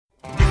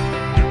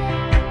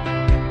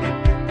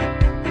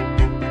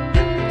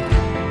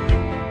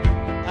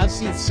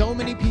so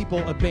many people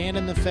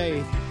abandon the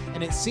faith,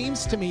 and it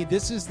seems to me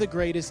this is the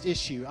greatest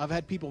issue. I've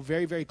had people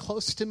very, very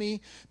close to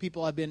me,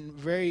 people I've been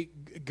very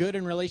good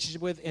in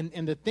relationship with,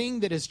 and the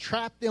thing that has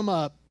trapped them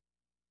up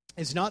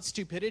is not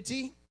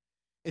stupidity,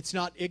 it's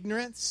not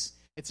ignorance,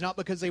 it's not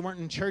because they weren't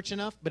in church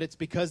enough, but it's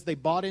because they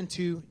bought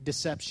into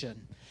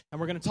deception. And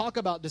we're going to talk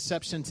about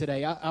deception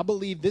today. I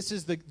believe this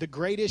is the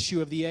great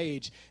issue of the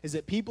age, is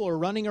that people are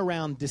running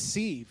around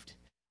deceived.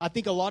 I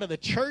think a lot of the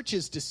church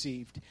is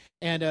deceived.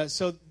 And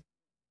so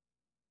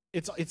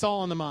it's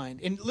all on the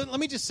mind. And let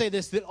me just say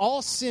this, that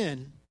all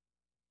sin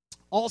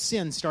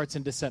starts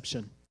in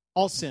deception.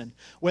 All sin.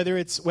 Whether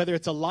it's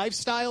a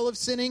lifestyle of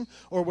sinning,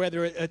 or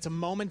whether it's a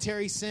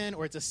momentary sin,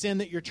 or it's a sin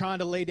that you're trying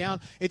to lay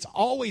down, it's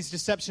always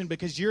deception,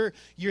 because you're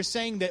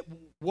saying that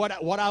what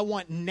I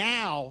want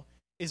now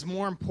is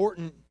more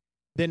important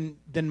than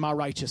my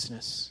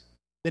righteousness,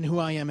 than who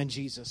I am in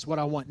Jesus, what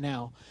I want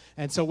now.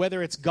 And so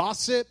whether it's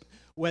gossip,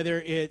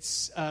 whether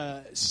it's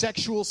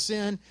sexual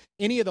sin,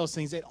 any of those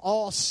things, it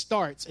all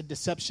starts in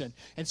deception.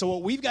 And so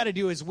what we've got to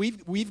do is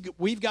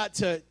we've got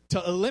to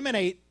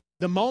eliminate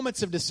the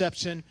moments of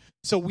deception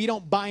so we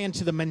don't buy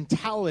into the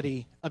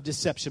mentality of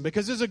deception,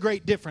 because there's a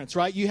great difference,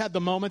 right? You have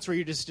the moments where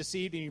you're just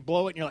deceived and you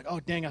blow it and you're like, oh,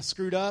 dang, I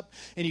screwed up,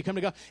 and you come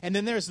to God. And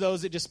then there's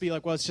those that just be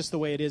like, well, it's just the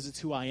way it is. It's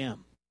who I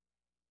am.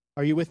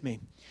 Are you with me?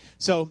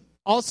 So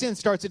all sin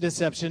starts at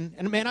deception.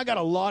 And man, I got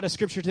a lot of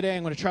scripture today.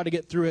 I'm going to try to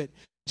get through it.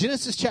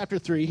 Genesis chapter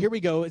 3, here we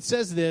go. It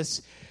says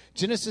this,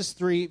 Genesis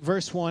 3,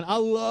 verse 1. I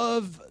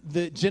love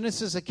the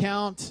Genesis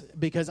account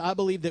because I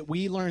believe that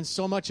we learn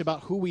so much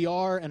about who we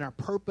are and our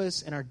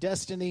purpose and our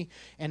destiny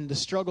and the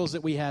struggles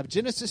that we have.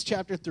 Genesis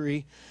chapter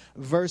 3,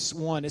 verse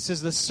 1. It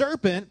says, the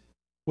serpent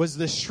was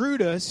the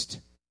shrewdest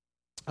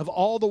of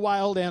all the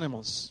wild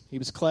animals. He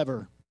was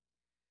clever.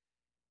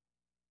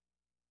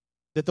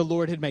 That the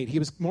Lord had made. He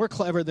was more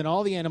clever than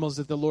all the animals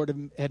that the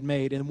Lord had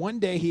made. And one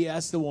day he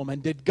asked the woman,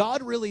 did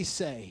God really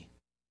say,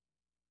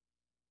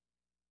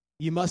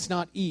 you must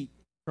not eat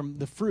from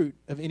the fruit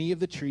of any of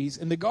the trees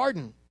in the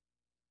garden?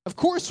 Of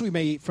course we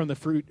may eat from the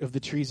fruit of the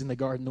trees in the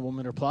garden, the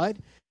woman replied.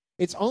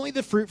 It's only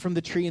the fruit from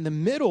the tree in the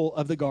middle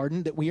of the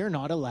garden that we are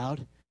not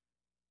allowed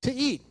to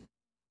eat.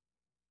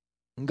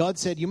 And God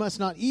said, you must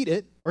not eat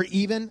it or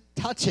even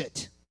touch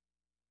it.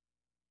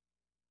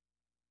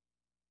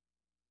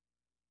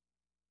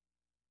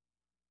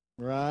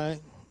 Right?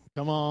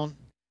 Come on.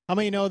 How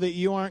many know that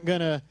you aren't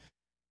going to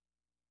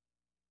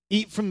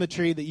eat from the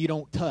tree that you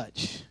don't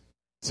touch?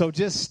 So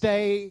just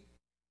stay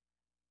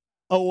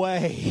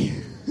away.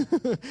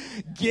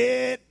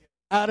 Get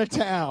out of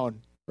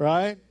town,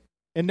 right?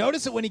 And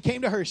notice that when he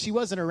came to her, she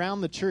wasn't around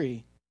the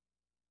tree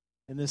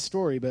in this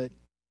story, but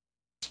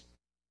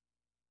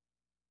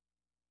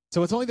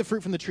so it's only the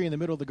fruit from the tree in the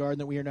middle of the garden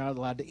that we are not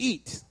allowed to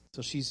eat.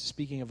 So she's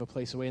speaking of a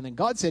place away. And then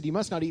God said, you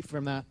must not eat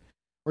from that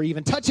or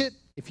even touch it.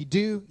 If you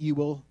do, you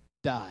will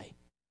die.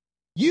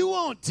 You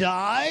won't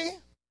die,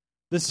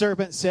 the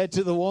serpent said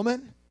to the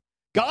woman.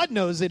 God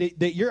knows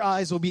that your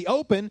eyes will be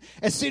open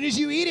as soon as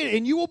you eat it,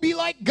 and you will be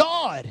like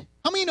God.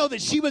 How many know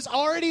that she was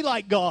already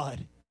like God?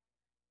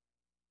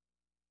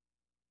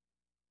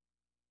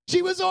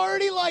 She was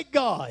already like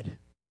God.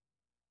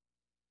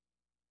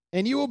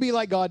 And you will be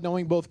like God,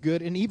 knowing both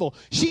good and evil.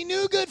 She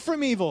knew good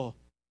from evil.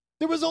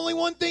 There was only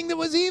one thing that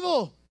was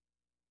evil.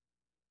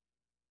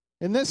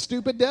 And this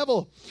stupid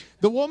devil.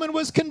 The woman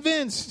was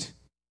convinced.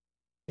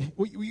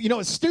 You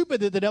know, it's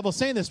stupid that the devil's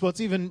saying this. What's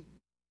even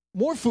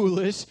more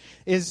foolish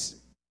is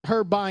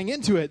her buying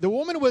into it. The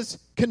woman was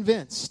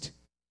convinced.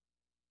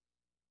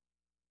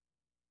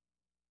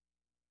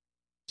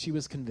 She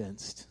was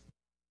convinced.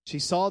 She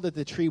saw that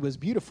the tree was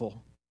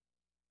beautiful,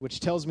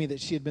 which tells me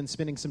that she had been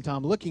spending some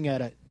time looking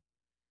at it.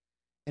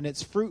 And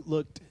its fruit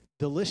looked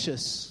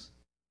delicious.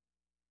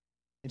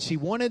 And she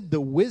wanted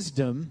the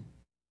wisdom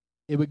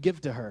it would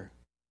give to her.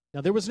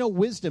 Now, there was no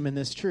wisdom in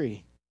this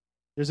tree.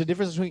 There's a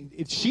difference between,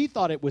 she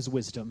thought it was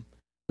wisdom,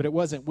 but it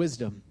wasn't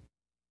wisdom.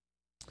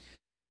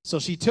 So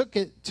she took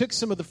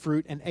some of the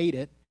fruit and ate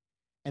it,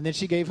 and then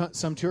she gave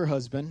some to her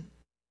husband,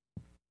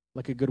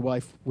 like a good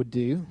wife would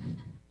do,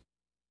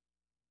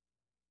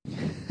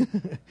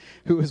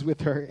 who was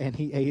with her, and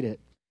he ate it.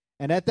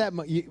 And at that,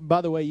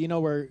 by the way, you know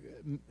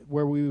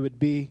where we would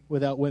be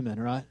without women,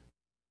 right?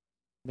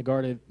 In the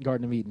Garden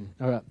of Eden.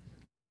 All right.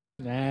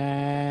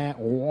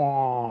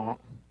 Nah,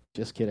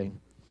 just kidding.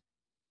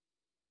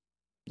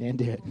 And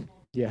did.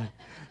 Yeah.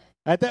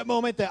 At that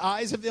moment, the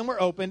eyes of them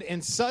were opened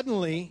and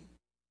suddenly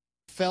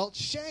felt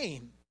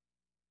shame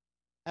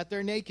at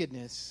their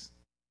nakedness.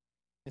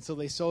 And so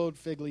they sewed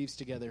fig leaves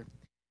together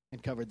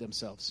and covered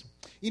themselves.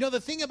 You know,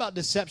 the thing about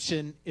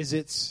deception is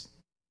it's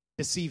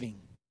deceiving.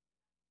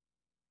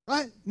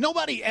 Right?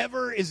 Nobody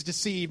ever is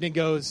deceived and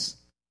goes,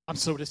 I'm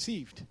so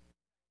deceived.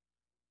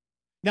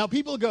 Now,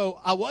 people go,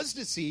 I was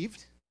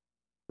deceived,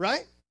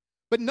 right?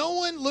 But no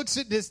one looks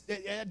at this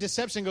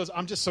deception and goes,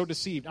 I'm just so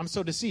deceived. I'm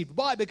so deceived.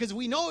 Why? Because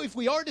we know if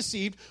we are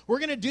deceived, we're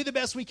going to do the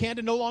best we can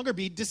to no longer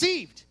be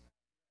deceived.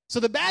 So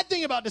the bad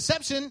thing about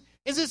deception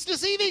is it's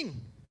deceiving.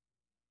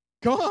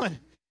 Come on.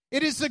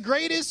 It is the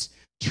greatest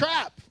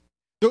trap.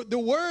 The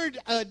word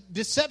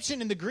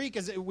deception in the Greek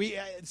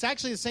it's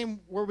actually the same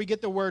where we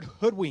get the word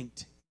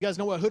hoodwinked. You guys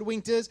know what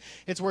hoodwinked is?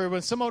 It's where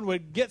when someone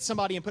would get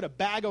somebody and put a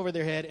bag over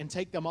their head and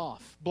take them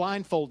off,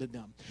 blindfolded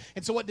them.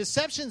 And so what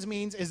deceptions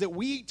means is that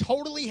we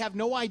totally have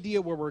no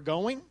idea where we're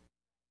going.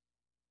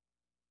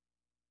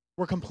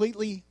 We're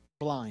completely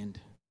blind.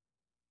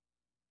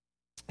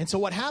 And so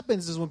what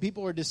happens is when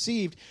people are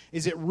deceived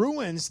is it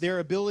ruins their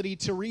ability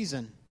to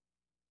reason.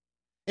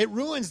 It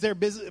ruins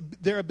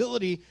their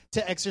ability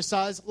to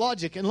exercise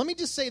logic. And let me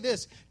just say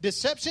this,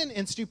 deception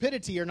and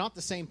stupidity are not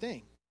the same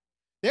thing.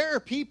 There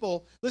are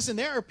people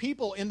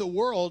in the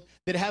world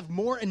that have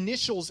more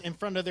initials in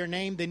front of their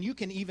name than you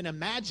can even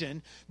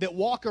imagine, that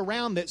walk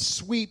around that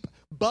sweep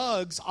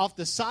bugs off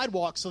the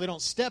sidewalk so they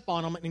don't step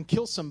on them and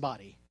kill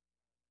somebody.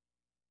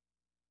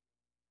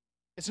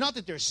 It's not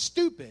that they're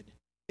stupid,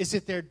 it's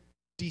that they're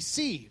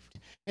deceived.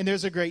 And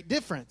there's a great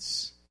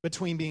difference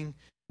between being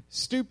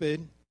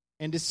stupid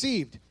and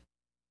deceived.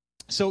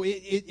 So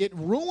it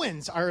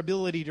ruins our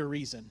ability to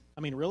reason.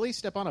 I mean, really?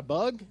 Step on a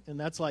bug? And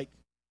that's like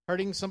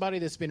hurting somebody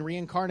that's been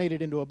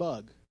reincarnated into a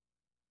bug.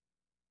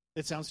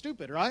 It sounds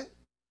stupid, right?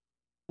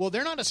 Well,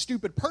 they're not a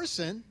stupid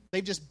person.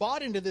 They've just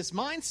bought into this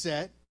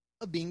mindset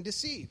of being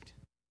deceived.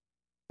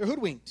 They're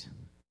hoodwinked.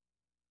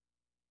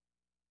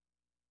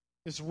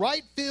 This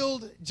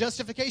right-field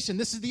justification.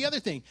 This is the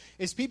other thing,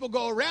 is people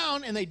go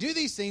around and they do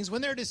these things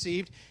when they're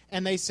deceived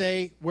and they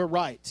say, we're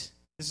right.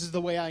 This is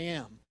the way I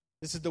am.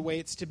 This is the way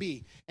it's to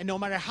be. And no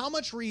matter how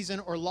much reason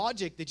or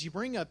logic that you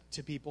bring up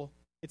to people,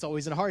 it's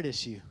always a hard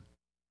issue.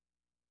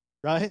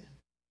 Right?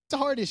 It's a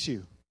hard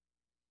issue.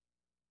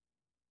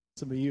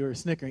 Some of you are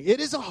snickering. It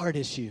is a hard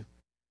issue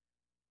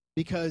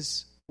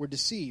because we're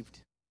deceived.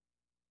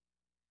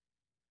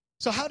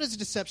 So how does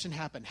deception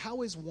happen?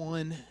 How is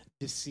one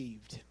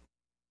deceived?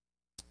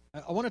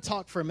 I want to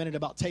talk for a minute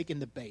about taking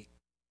the bait.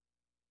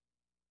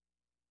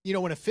 You know,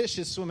 when a fish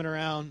is swimming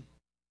around,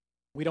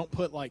 we don't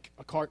put like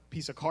a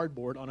piece of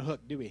cardboard on a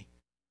hook, do we?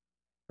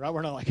 Right?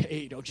 We're not like,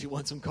 hey, don't you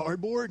want some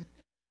cardboard?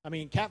 I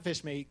mean,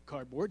 catfish may eat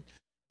cardboard,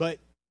 but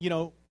you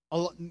know,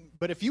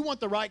 but if you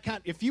want the right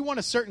kind, if you want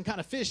a certain kind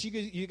of fish,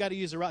 you got to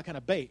use the right kind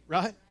of bait,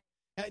 right?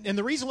 And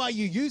the reason why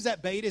you use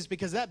that bait is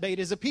because that bait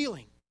is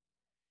appealing.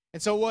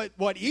 And so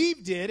what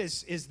Eve did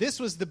is this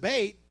was the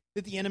bait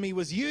that the enemy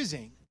was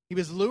using. He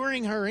was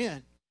luring her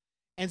in.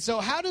 And so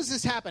how does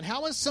this happen?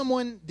 How is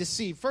someone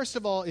deceived? First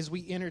of all, is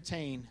we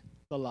entertain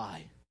the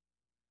lie.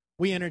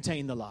 We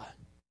entertain the lie.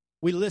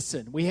 We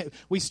listen.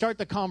 We start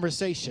the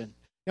conversation.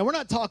 Now, we're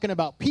not talking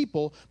about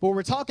people, but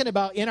we're talking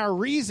about in our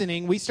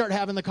reasoning, we start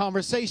having the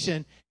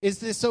conversation, is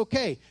this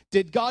okay?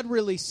 Did God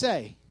really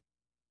say?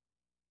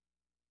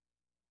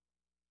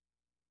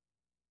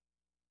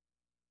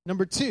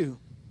 Number 2,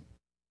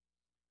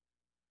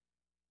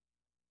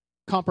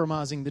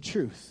 compromising the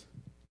truth.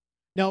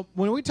 Now,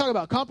 when we talk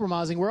about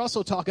compromising, we're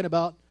also talking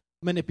about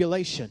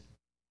manipulation,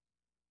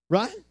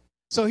 right?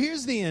 So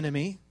here's the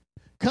enemy,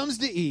 comes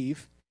to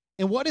Eve,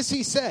 and what does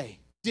he say?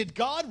 Did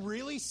God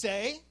really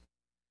say?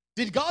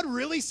 Did God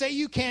really say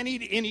you can't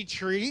eat any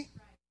tree?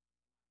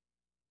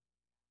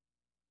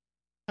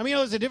 I mean,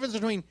 there's a difference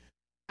between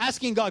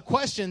asking God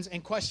questions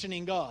and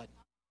questioning God.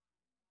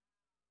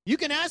 You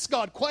can ask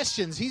God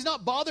questions. He's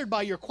not bothered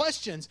by your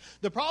questions.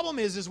 The problem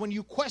is when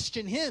you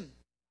question him.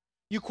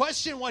 You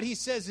question what he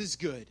says is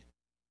good.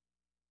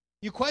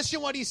 You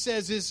question what he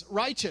says is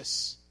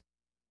righteous.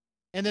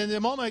 And then the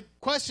moment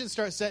questions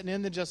start setting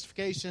in, the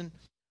justification,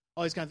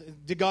 all these kinds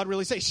of, did God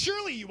really say,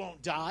 surely you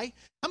won't die?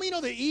 How many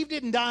know that Eve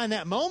didn't die in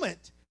that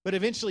moment, but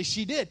eventually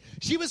she did?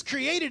 She was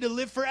created to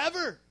live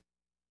forever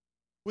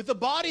with the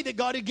body that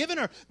God had given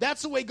her.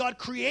 That's the way God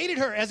created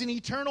her, as an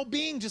eternal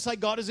being, just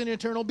like God is an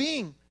eternal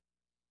being.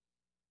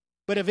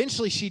 But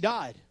eventually she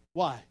died.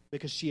 Why?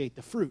 Because she ate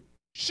the fruit.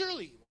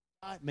 Surely you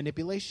won't die.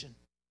 Manipulation.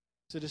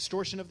 It's a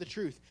distortion of the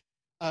truth.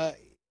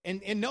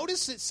 And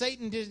notice that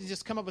Satan didn't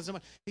just come up with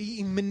someone.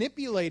 He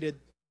manipulated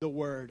the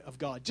word of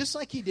God, just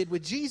like he did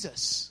with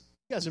Jesus.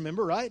 You guys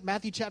remember, right?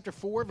 Matthew chapter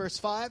 4, verse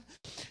 5.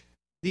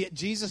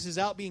 Jesus is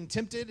out being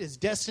tempted. His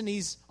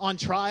destiny's on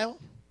trial,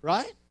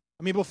 right?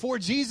 I mean, before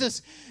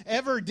Jesus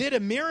ever did a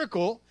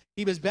miracle,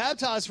 he was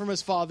baptized from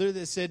his father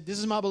that said, this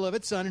is my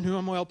beloved son in whom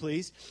I'm well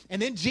pleased.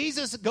 And then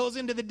Jesus goes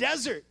into the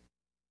desert,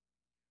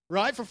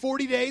 right, for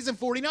 40 days and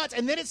 40 nights.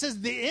 And then it says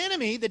the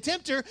enemy, the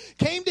tempter,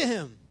 came to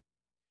him.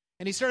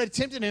 And he started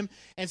tempting him.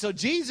 And so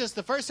Jesus,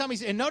 the first time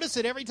and notice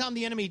that every time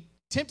the enemy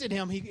tempted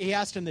him, he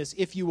asked him this,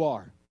 if you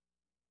are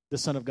the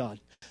Son of God.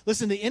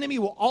 Listen, the enemy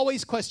will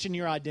always question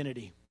your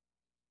identity.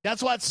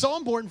 That's why it's so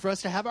important for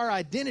us to have our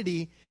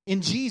identity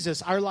in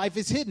Jesus. Our life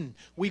is hidden.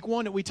 Week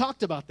 1, we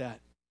talked about that.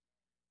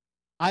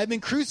 I have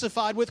been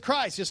crucified with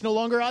Christ. It's no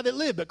longer I that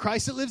live, but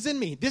Christ that lives in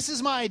me. This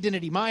is my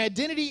identity. My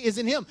identity is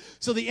in him.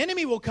 So the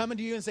enemy will come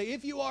into you and say,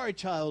 if you are a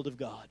child of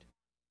God.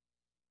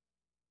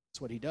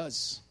 That's what he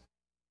does.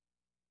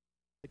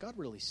 Did God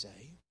really say?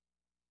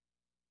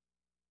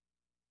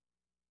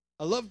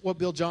 I love what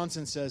Bill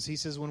Johnson says. He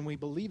says, when we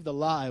believe the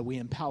lie, we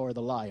empower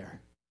the liar.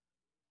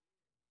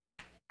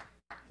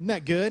 Isn't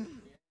that good?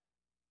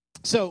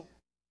 So,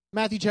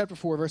 Matthew chapter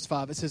 4, verse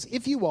 5, it says,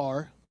 if you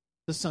are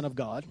the Son of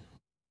God,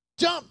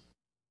 jump.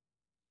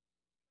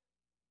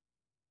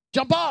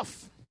 Jump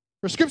off.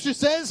 For Scripture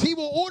says he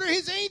will order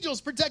his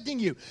angels protecting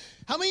you.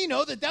 How many of you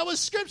know that that was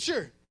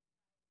Scripture?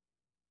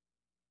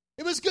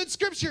 It was good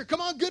Scripture.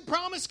 Come on, good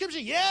promise Scripture.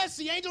 Yes,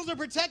 the angels will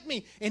protect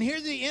me. And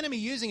here's the enemy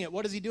using it.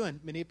 What is he doing?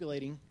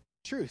 Manipulating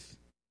truth.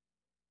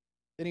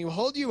 Then he will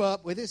hold you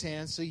up with his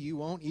hands so you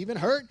won't even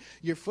hurt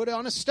your foot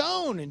on a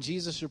stone. And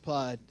Jesus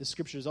replied, the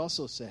Scriptures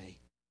also say.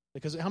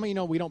 Because how many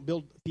know we don't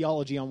build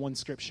theology on one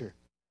Scripture?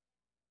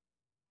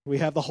 We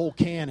have the whole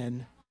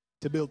canon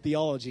to build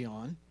theology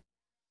on.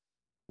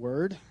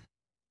 Word.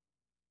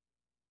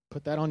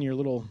 Put that on your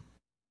little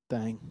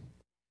thing.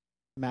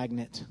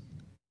 Magnet.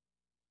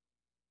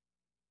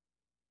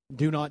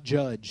 Do not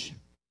judge.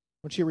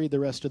 Why don't you read the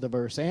rest of the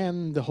verse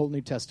and the whole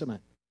New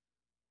Testament?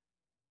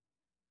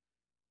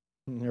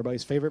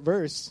 Everybody's favorite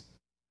verse.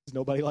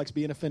 Nobody likes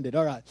being offended.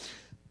 All right.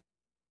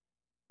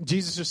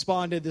 Jesus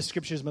responded, the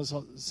Scriptures must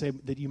say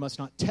that you must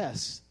not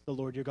test the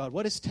Lord your God.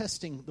 What is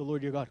testing the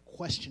Lord your God?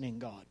 Questioning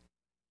God.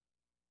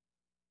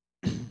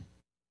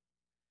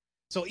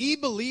 So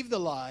Eve believed the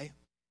lie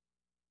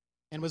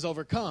and was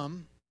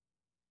overcome.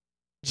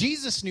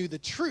 Jesus knew the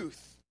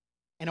truth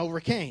and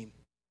overcame.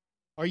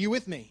 Are you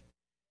with me?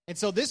 And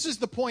so this is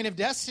the point of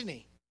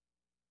destiny.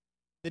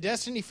 The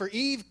destiny for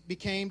Eve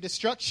became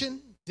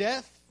destruction,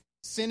 death,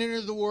 sin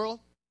entered the world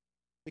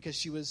because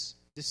she was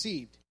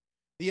deceived.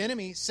 The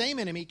enemy, same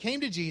enemy,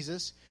 came to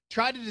Jesus,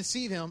 tried to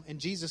deceive him, and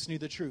Jesus knew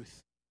the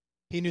truth.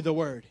 He knew the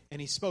word, and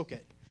he spoke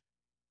it.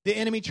 The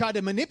enemy tried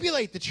to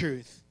manipulate the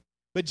truth,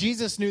 but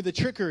Jesus knew the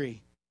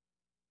trickery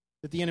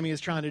that the enemy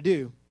is trying to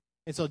do.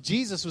 And so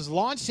Jesus was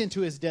launched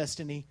into his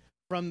destiny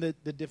from the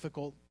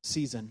difficult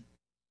season.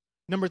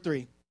 Number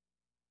 3,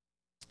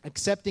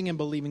 accepting and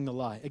believing the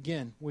lie.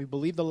 Again, we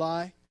believe the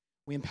lie,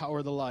 we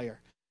empower the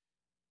liar.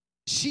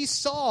 She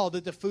saw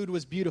that the food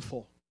was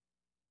beautiful.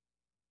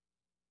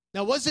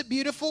 Now, was it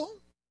beautiful?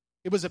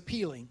 It was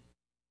appealing.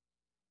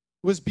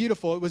 It was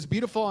beautiful. It was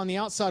beautiful on the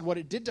outside. What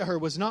it did to her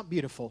was not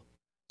beautiful.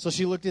 So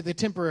she looked at the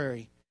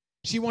temporary.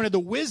 She wanted the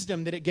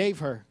wisdom that it gave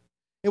her.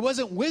 It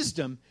wasn't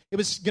wisdom. It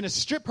was going to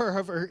strip her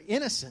of her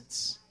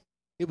innocence.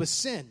 It was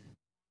sin.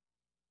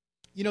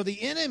 You know,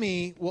 the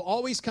enemy will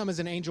always come as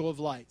an angel of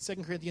light.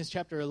 2 Corinthians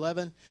chapter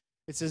 11,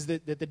 it says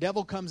that the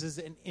devil comes as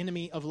an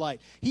enemy of light.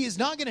 He is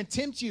not going to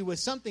tempt you with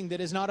something that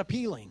is not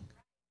appealing.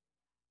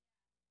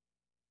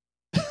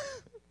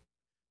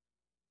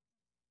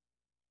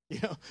 You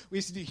know, we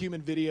used to do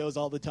human videos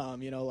all the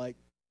time, you know, like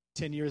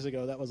 10 years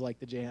ago, that was like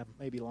the jam,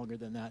 maybe longer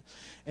than that.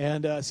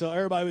 And so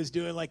everybody was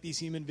doing like these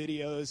human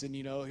videos, and,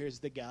 you know, here's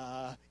the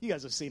guy. You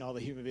guys have seen all the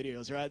human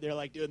videos, right? They're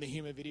like doing the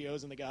human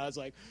videos, and the guy's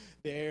like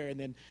there, and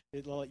then,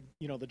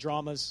 you know, the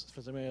dramas,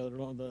 for somebody that don't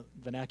know the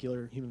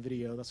vernacular human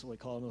video, that's what we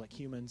call them, like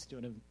humans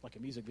doing like a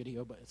music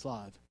video, but it's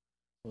live.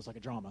 It was like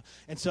a drama.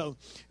 And so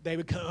they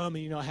would come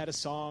and, you know, I had a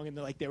song,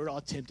 and they were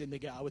all tempting the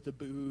guy with the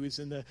booze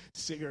and the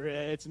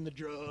cigarettes and the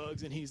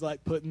drugs, and he's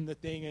like putting the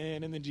thing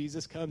in, and then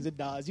Jesus comes and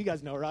dies. You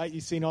guys know, right?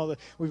 You've seen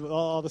we've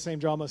all the same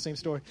drama, same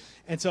story.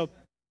 And so,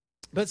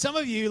 but some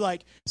of you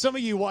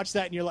watch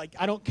that and you're like,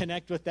 I don't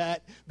connect with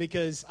that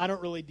because I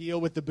don't really deal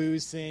with the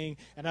booze thing,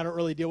 and I don't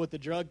really deal with the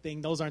drug thing.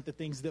 Those aren't the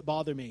things that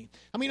bother me.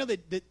 I mean, you know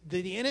that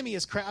the enemy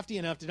is crafty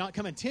enough to not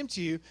come and tempt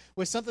you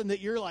with something that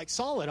you're like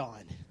solid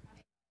on.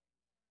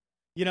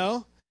 You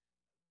know,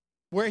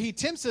 where he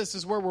tempts us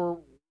is where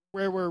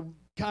we're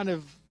kind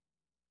of,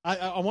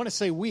 I want to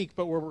say weak,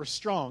 but where we're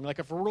strong. Like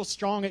if we're real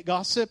strong at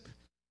gossip,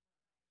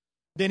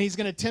 then he's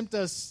going to tempt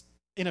us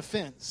in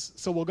offense.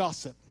 So we'll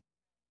gossip.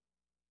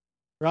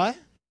 Right?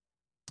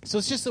 So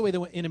it's just the way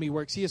the enemy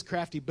works. He is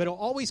crafty, but it'll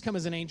always come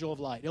as an angel of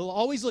light. It'll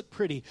always look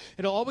pretty.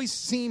 It'll always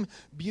seem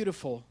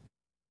beautiful.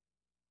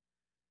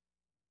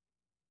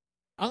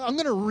 I'm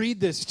going to read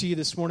this to you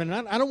this morning.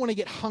 I don't want to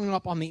get hung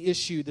up on the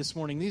issue this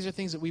morning. These are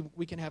things that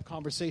we can have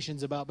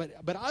conversations about.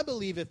 But I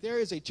believe if there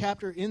is a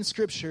chapter in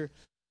Scripture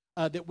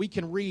that we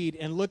can read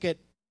and look at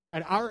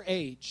our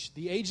age,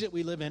 the age that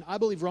we live in, I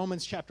believe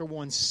Romans chapter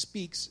 1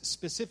 speaks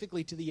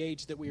specifically to the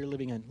age that we are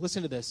living in.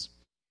 Listen to this.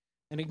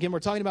 And again, we're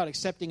talking about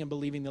accepting and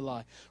believing the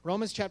lie.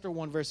 Romans chapter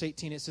 1, verse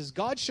 18, it says,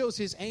 God shows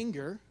his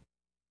anger,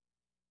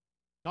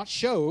 not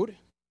showed,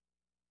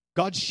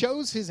 God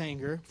shows his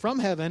anger from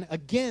heaven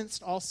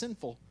against all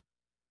sinful,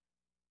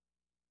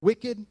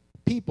 wicked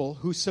people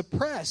who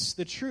suppress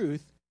the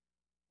truth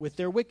with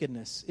their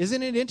wickedness.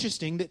 Isn't it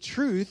interesting that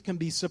truth can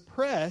be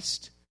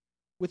suppressed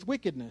with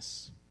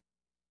wickedness?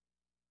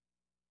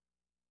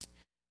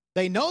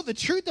 They know the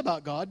truth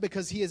about God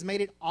because he has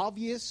made it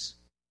obvious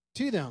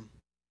to them.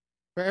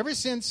 For ever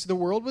since the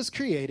world was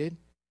created,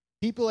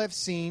 people have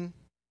seen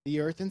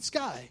the earth and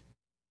sky.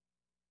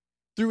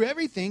 Through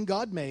everything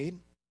God made,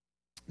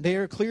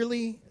 they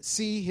clearly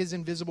see his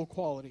invisible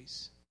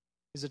qualities,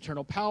 his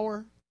eternal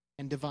power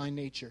and divine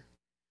nature.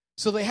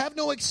 So they have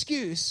no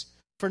excuse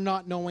for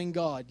not knowing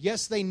God.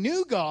 Yes, they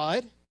knew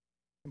God,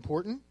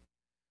 important,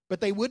 but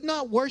they would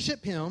not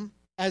worship him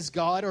as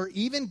God or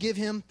even give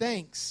him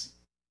thanks.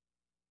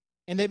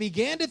 and they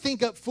began to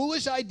think up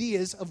foolish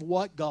ideas of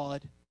what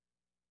God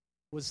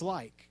was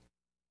like.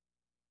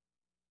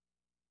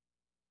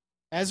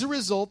 As a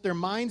result, their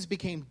minds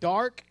became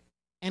dark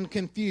and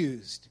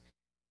confused,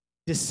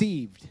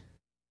 deceived.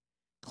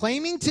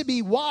 Claiming to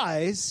be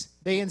wise,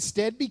 they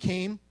instead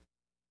became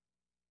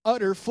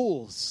utter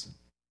fools.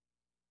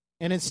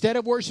 And instead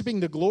of worshiping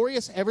the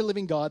glorious,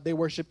 ever-living God, they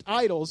worshiped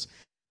idols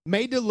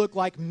made to look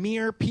like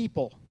mere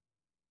people.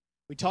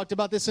 We talked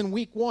about this in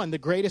week 1. The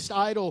greatest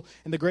idol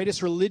and the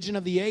greatest religion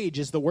of the age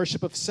is the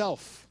worship of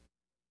self.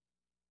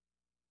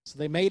 So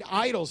they made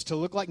idols to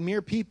look like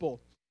mere people,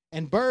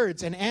 and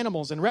birds and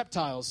animals and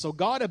reptiles. So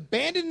God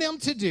abandoned them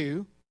to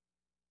do.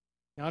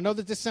 Now, I know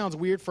that this sounds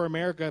weird for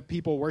America,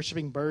 people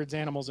worshiping birds,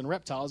 animals, and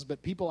reptiles,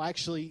 but people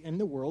actually in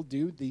the world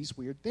do these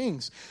weird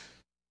things.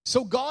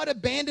 So God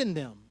abandoned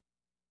them.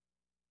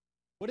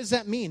 What does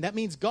that mean? That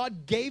means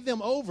God gave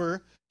them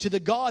over to the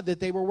God that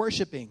they were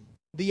worshiping,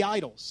 the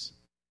idols.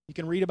 You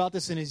can read about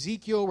this in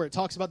Ezekiel where it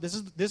talks about this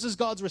is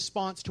God's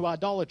response to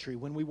idolatry.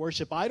 When we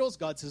worship idols,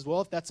 God says,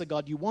 well, if that's a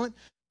God you want,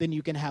 then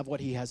you can have what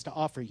he has to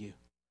offer you.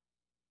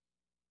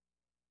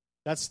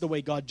 That's the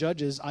way God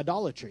judges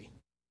idolatry.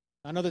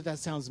 I know that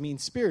sounds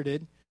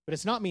mean-spirited, but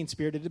it's not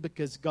mean-spirited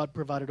because God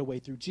provided a way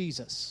through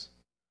Jesus.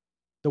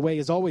 The way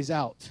is always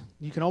out.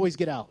 You can always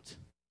get out.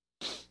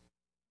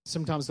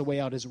 Sometimes the way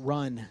out is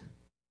run.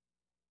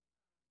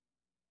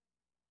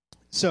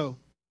 So,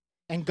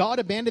 and God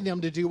abandoned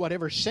them to do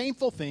whatever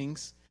shameful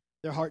things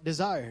their heart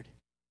desired.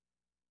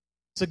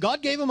 So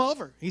God gave them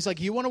over. He's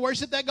like, you want to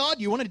worship that God?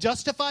 You want to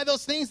justify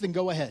those things? Then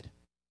go ahead.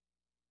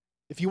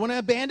 If you want to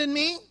abandon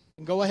me,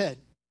 then go ahead.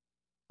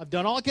 I've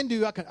done all I can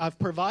do. I've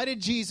provided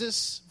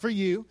Jesus for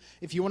you.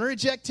 If you want to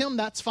reject him,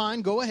 that's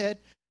fine. Go ahead.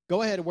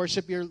 Go ahead and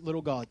worship your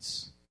little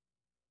gods.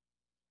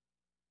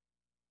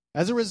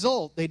 As a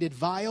result, they did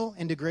vile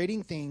and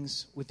degrading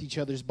things with each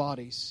other's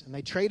bodies, and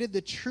they traded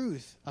the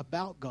truth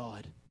about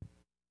God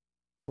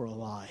for a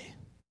lie.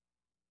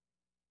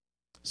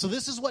 So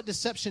this is what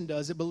deception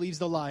does. It believes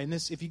the lie. And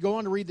this, if you go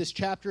on to read this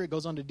chapter, it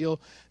goes on to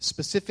deal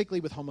specifically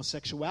with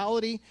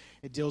homosexuality.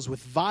 It deals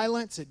with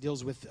violence. It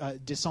deals with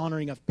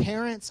dishonoring of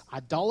parents,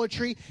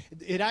 idolatry.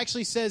 It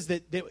actually says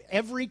that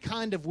every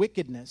kind of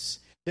wickedness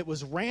that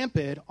was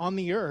rampant on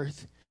the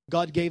earth,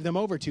 God gave them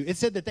over to. It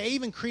said that they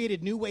even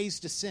created new ways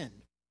to sin.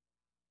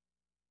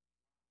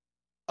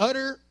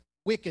 Utter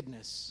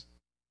wickedness.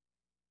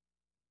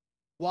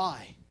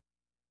 Why?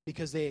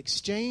 Because they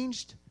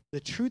exchanged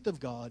the truth of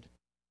God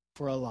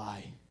for a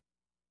lie.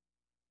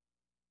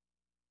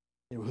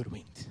 They were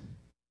hoodwinked.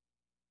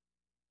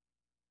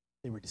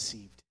 They were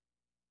deceived.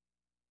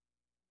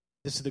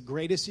 This is the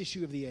greatest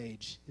issue of the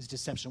age, is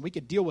deception. We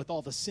could deal with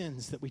all the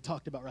sins that we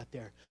talked about right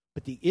there,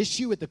 but the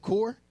issue at the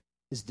core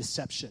is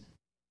deception.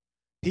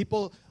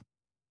 People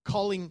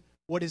calling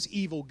what is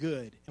evil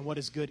good and what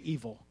is good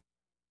evil.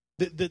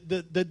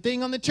 The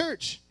thing on the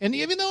church, and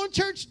even though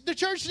the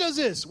church does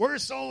this, we're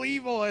so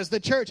evil as the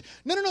church.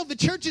 No, the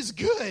church is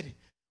good.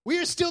 We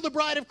are still the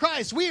bride of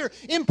Christ. We are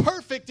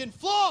imperfect and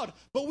flawed,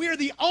 but we are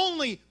the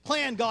only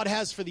plan God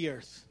has for the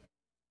earth.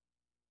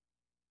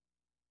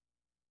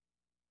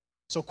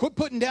 So quit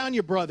putting down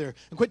your brother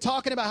and quit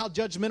talking about how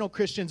judgmental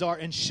Christians are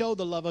and show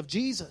the love of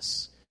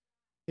Jesus.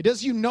 It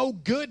does you no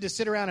good to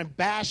sit around and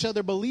bash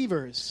other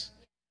believers.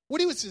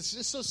 It's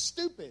just so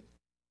stupid.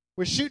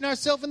 We're shooting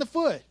ourselves in the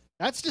foot.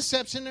 That's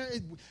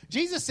deception.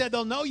 Jesus said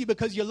they'll know you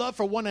because your love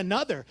for one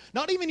another.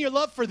 Not even your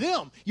love for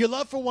them, your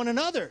love for one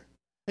another.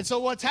 And so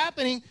what's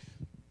happening,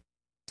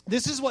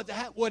 this is what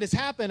has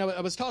happened. I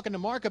was talking to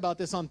Mark about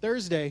this on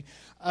Thursday.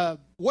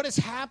 What has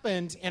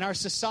happened in our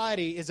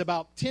society is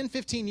about 10,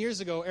 15 years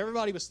ago,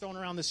 everybody was throwing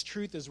around this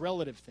truth is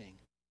relative thing.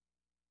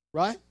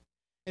 Right?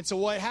 And so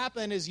what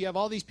happened is you have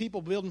all these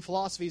people building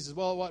philosophies as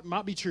well. What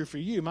might be true for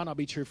you might not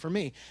be true for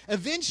me.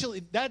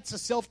 Eventually, that's a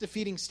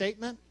self-defeating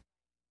statement.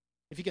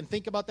 If you can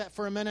think about that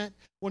for a minute,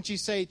 once you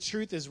say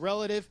truth is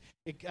relative,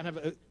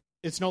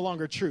 it's no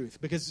longer truth.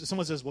 Because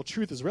someone says, well,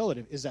 truth is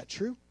relative. Is that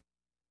true?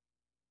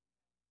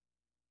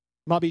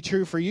 Might be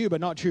true for you, but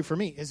not true for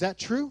me. Is that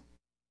true?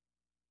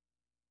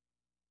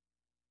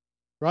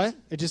 Right?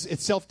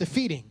 It's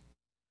self-defeating.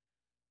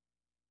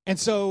 And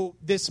so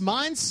this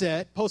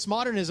mindset,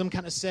 postmodernism,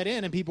 kind of set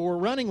in, and people were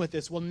running with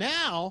this. Well,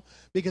 now,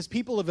 because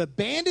people have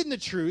abandoned the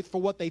truth for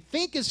what they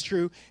think is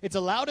true, it's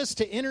allowed us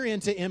to enter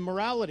into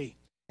immorality,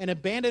 an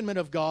abandonment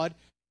of God,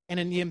 and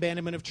an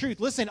abandonment of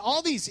truth. Listen,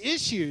 all these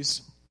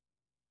issues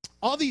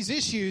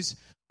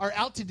are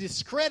out to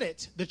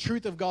discredit the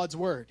truth of God's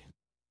word.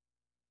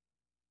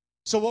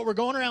 So what we're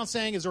going around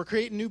saying is we're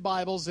creating new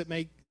Bibles that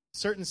make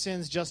certain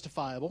sins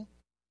justifiable.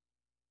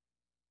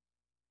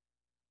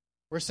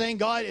 We're saying,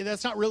 God,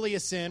 that's not really a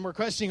sin. We're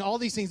questioning all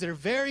these things that are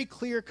very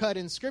clear-cut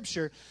in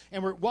Scripture.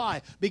 And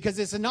why? Because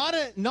it's not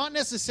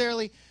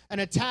necessarily an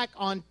attack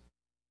on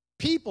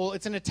people.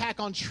 It's an attack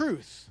on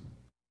truth.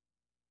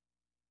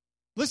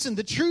 Listen,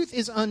 the truth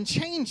is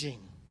unchanging.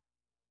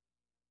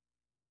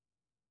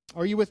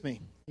 Are you with me?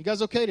 You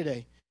guys okay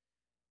today?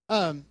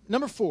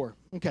 Number 4.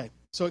 Okay.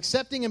 So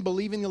accepting and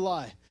believing the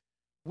lie.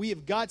 We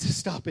have got to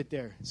stop it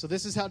there. So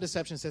this is how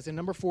deception says. And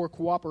number 4,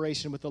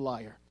 cooperation with the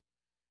liar.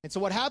 And so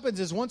what happens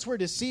is once we're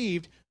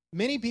deceived,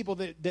 many people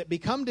that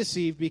become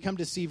deceived become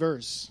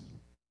deceivers.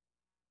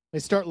 They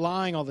start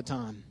lying all the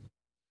time.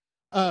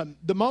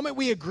 The moment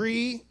we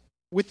agree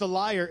with the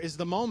liar is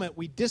the moment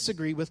we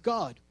disagree with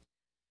God.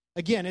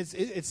 Again,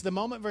 it's the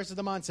moment versus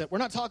the mindset. We're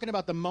not talking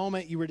about the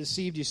moment you were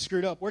deceived, you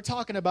screwed up. We're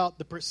talking about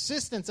the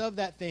persistence of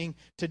that thing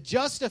to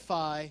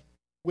justify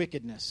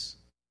wickedness.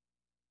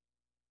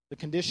 The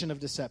condition of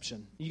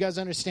deception. You guys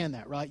understand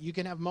that, right? You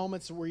can have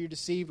moments where you're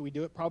deceived. We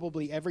do it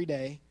probably every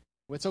day.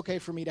 It's okay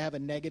for me to have a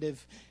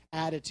negative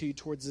attitude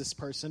towards this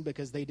person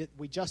because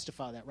we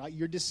justify that, right?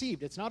 You're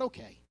deceived. It's not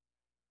okay.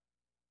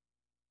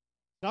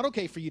 It's not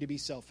okay for you to be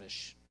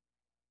selfish.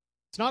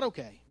 It's not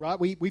okay, right?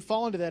 We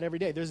fall into that every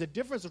day. There's a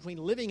difference between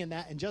living in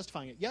that and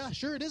justifying it. Yeah,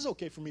 sure, it is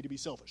okay for me to be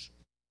selfish.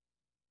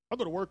 I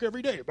go to work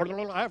every day.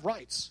 I have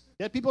rights.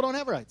 Dead people don't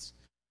have rights.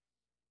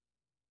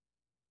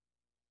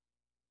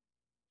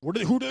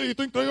 Who do you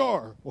think they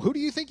are? Well, who do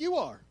you think you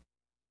are?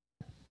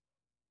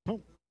 Oh,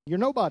 you're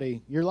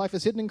nobody. Your life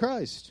is hidden in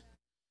Christ.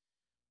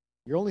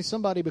 You're only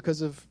somebody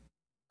because of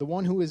the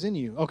one who is in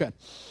you. Okay.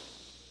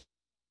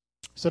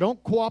 So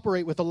don't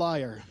cooperate with a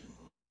liar.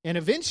 And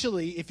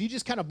eventually, if you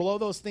just kind of blow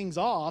those things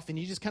off and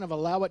you just kind of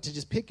allow it to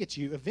just pick at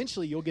you,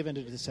 eventually you'll give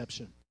into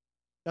deception.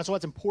 That's why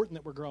it's important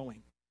that we're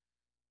growing.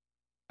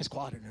 It's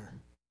quiet in here.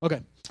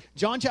 Okay.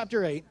 John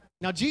chapter 8.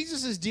 Now,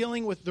 Jesus is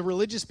dealing with the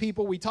religious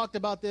people. We talked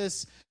about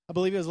this, I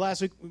believe it was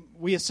last week.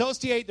 We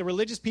associate the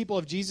religious people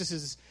of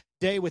Jesus'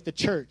 day with the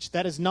church.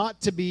 That is not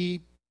to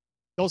be,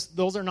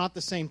 those are not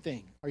the same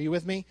thing. Are you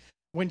with me?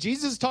 When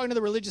Jesus is talking to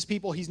the religious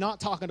people, he's not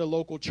talking to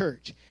local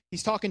church.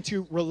 He's talking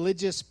to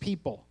religious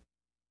people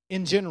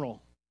in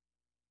general,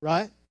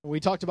 right? And we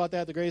talked about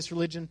that. The greatest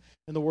religion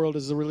in the world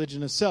is the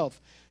religion of self.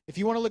 If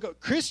you want to look at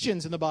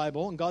Christians in the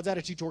Bible and God's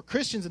attitude toward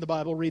Christians in the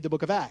Bible, read the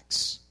book of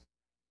Acts.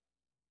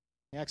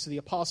 The Acts of the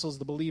Apostles,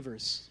 the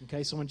believers.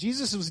 Okay, so when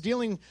Jesus was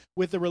dealing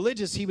with the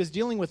religious, he was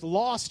dealing with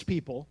lost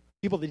people,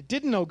 people that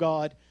didn't know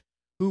God,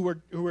 who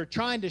were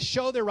trying to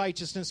show their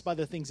righteousness by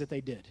the things that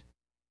they did.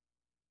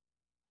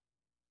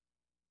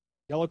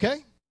 Y'all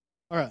okay?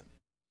 All right.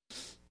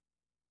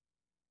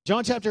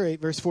 John chapter 8,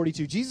 verse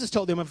 42. Jesus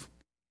told them,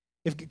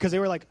 because they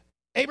were like,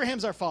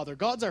 Abraham's our father,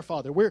 God's our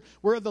father. We're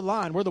of the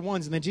line, we're the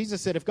ones. And then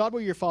Jesus said, if God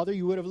were your father,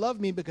 you would have loved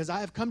me because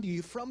I have come to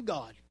you from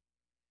God.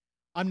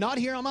 I'm not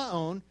here on my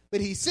own,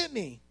 but he sent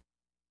me.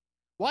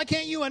 Why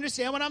can't you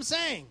understand what I'm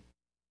saying?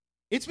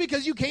 It's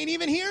because you can't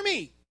even hear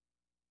me.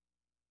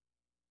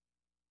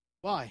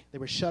 Why? They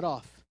were shut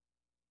off.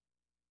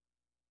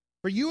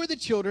 For you are the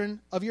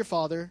children of your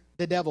father,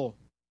 the devil.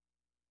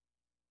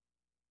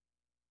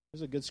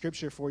 There's a good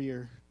scripture for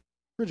your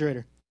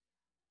refrigerator.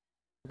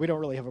 We don't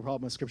really have a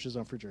problem with scriptures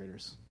on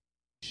refrigerators.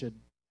 You should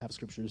have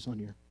scriptures on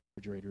your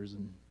refrigerators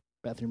and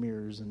bathroom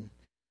mirrors and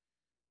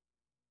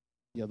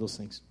those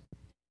things.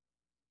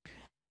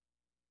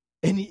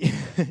 And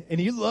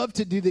you love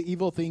to do the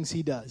evil things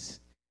he does.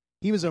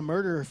 He was a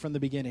murderer from the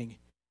beginning.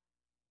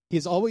 He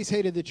has always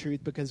hated the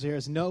truth because there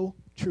is no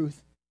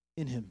truth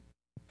in him.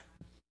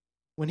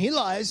 When he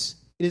lies,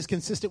 it is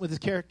consistent with his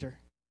character.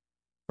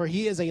 For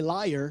he is a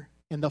liar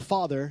and the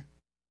father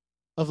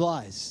of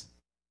lies.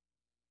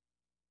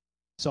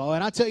 So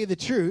when I tell you the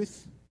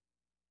truth,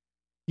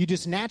 you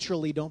just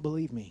naturally don't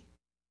believe me.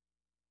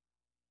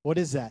 What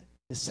is that?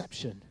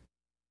 Deception.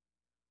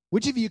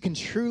 Which of you can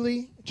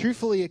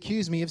truthfully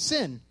accuse me of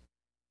sin?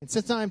 And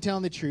since I am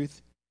telling the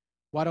truth,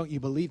 why don't you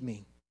believe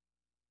me?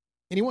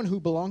 Anyone who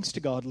belongs to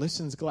God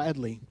listens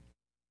gladly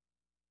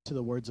to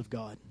the words of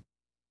God.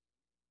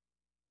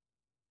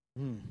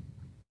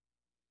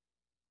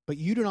 But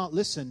you do not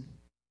listen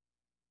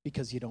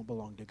because you don't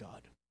belong to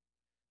God.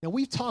 Now,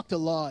 we've talked a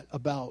lot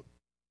about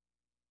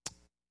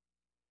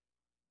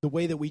the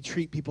way that we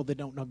treat people that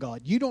don't know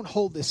God. You don't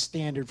hold this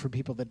standard for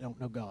people that don't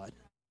know God.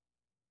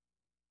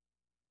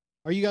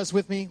 Are you guys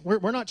with me?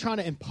 We're not trying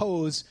to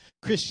impose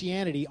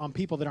Christianity on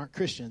people that aren't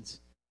Christians.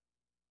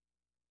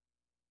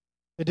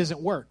 It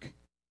doesn't work.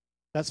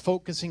 That's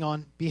focusing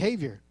on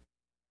behavior.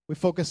 We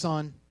focus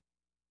on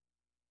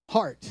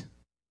heart,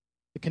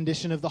 the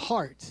condition of the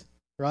heart,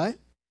 right?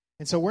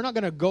 And so we're not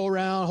going to go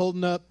around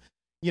holding up,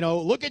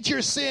 look at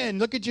your sin,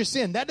 look at your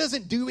sin. That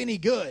doesn't do any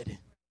good.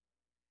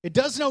 It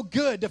does no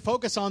good to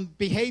focus on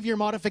behavior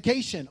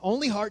modification,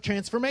 only heart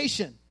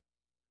transformation.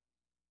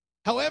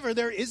 However,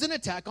 there is an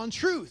attack on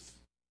truth.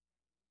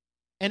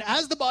 And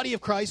as the body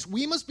of Christ,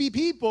 we must be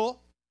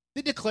people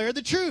that declare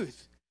the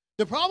truth.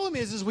 The problem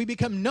is we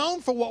become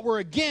known for what we're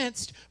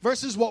against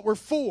versus what we're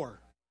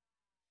for.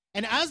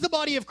 And as the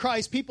body of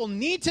Christ, people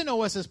need to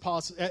know us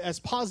as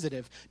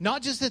positive,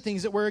 not just the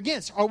things that we're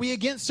against. Are we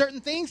against certain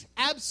things?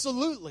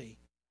 Absolutely.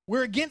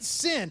 We're against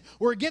sin.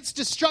 We're against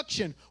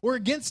destruction. We're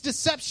against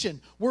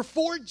deception. We're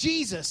for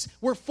Jesus.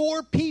 We're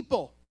for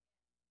people.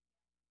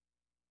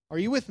 Are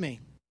you with me?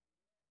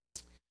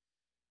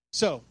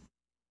 So,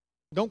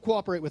 don't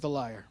cooperate with a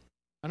liar.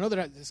 I know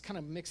that it's kind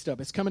of mixed up.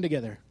 It's coming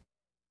together.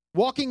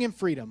 Walking in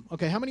freedom.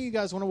 Okay, how many of you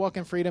guys want to walk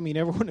in freedom? You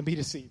never want to be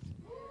deceived.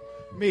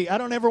 Me, I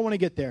don't ever want to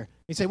get there.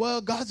 You say,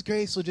 well, God's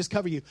grace will just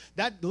cover you.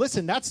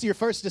 Listen, that's your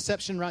first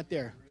deception right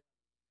there.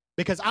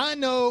 Because I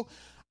know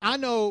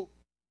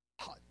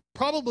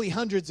probably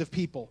hundreds of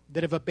people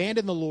that have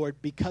abandoned the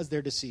Lord because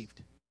they're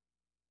deceived.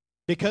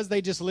 Because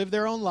they just live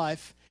their own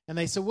life. And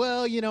they say,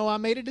 well, I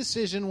made a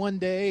decision one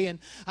day and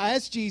I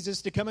asked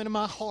Jesus to come into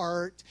my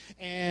heart.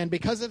 And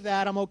because of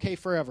that, I'm okay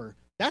forever.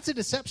 That's a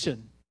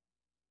deception.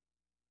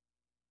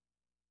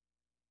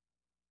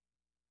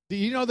 Do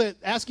you know that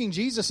asking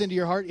Jesus into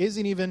your heart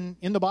isn't even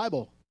in the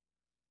Bible?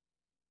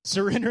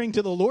 Surrendering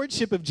to the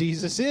lordship of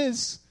Jesus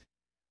is.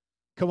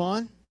 Come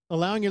on.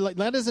 Allowing your life.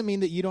 That doesn't mean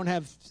that you don't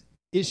have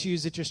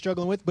issues that you're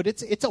struggling with, but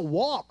it's a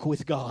walk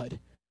with God.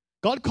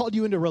 God called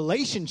you into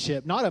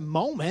relationship, not a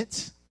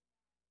moment.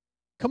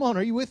 Come on,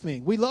 are you with me?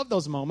 We love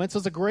those moments.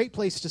 It's a great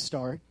place to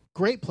start.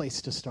 Great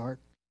place to start.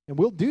 And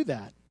we'll do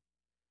that.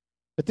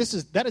 But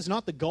that is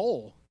not the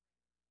goal.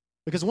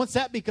 Because once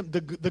that becomes,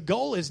 the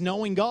goal is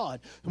knowing God.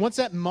 And once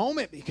that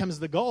moment becomes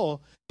the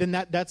goal, then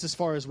that's as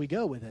far as we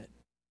go with it.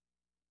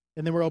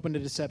 And then we're open to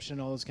deception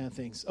and all those kind of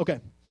things.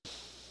 Okay.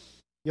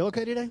 You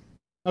okay today?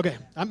 Okay.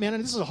 Man,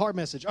 this is a hard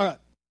message. All right.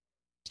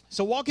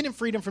 So walking in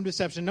freedom from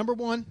deception. Number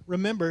one,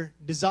 remember,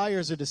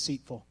 desires are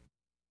deceitful.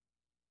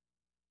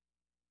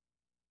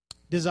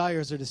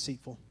 Desires are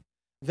deceitful.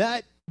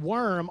 That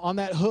worm on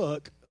that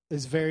hook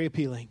is very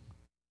appealing.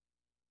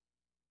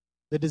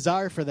 The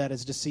desire for that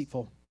is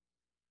deceitful.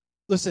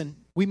 Listen,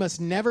 we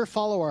must never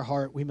follow our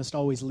heart. We must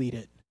always lead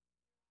it.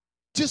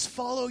 Just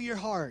follow your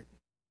heart,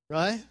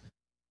 right?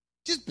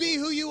 Just be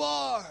who you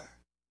are.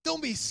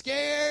 Don't be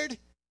scared.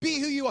 Be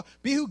who you are.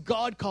 Be who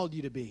God called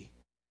you to be.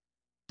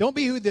 Don't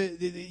be who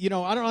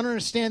I don't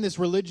understand this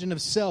religion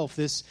of self,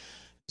 this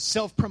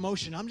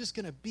self-promotion. I'm just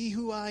going to be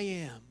who I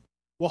am.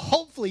 Well,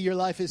 hopefully your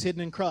life is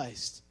hidden in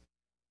Christ.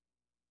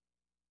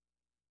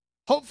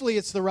 Hopefully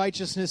it's the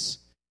righteousness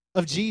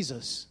of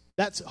Jesus.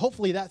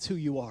 Hopefully that's who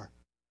you are.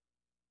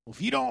 Well,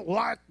 if you don't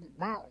like,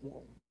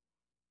 well,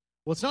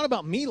 it's not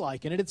about me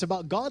liking it. It's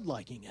about God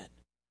liking it.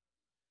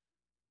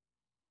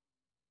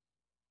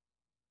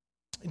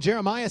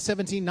 Jeremiah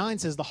 17:9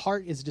 says, the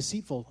heart is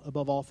deceitful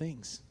above all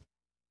things.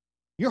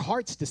 Your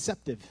heart's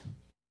deceptive.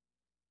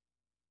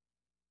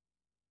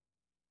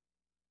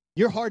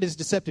 Your heart is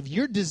deceptive.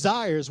 Your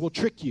desires will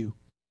trick you.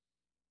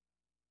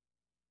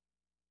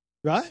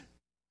 Right?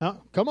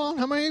 Come on,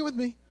 how many are with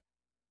me?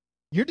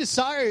 Your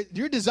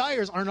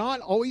desires are not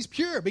always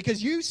pure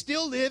because you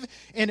still live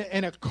in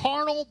a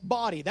carnal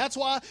body. That's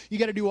why you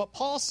got to do what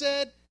Paul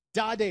said,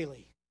 die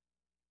daily.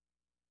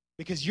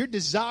 Because your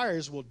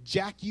desires will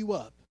jack you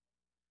up.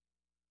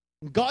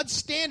 God's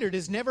standard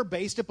is never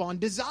based upon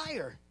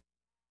desire.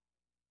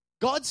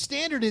 God's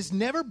standard is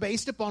never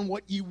based upon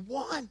what you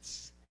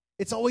want.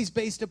 It's always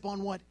based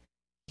upon what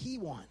He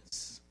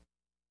wants.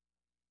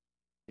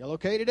 Y'all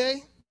okay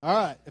today? All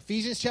right,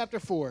 Ephesians chapter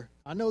 4.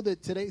 I know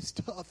that today's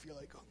tough. You're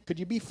like, oh, could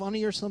you be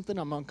funny or something?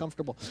 I'm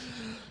uncomfortable.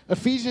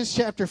 Ephesians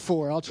chapter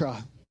 4. I'll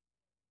try.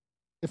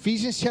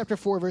 Ephesians chapter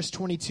 4, verse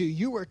 22.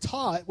 You were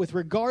taught with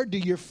regard to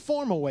your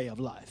former way of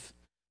life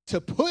to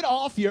put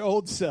off your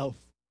old self.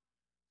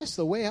 That's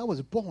the way I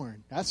was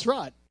born. That's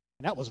right.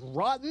 And that was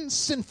rotten,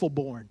 sinful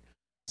born.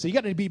 So you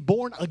got to be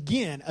born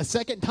again a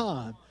second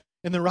time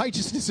in the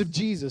righteousness of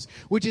Jesus,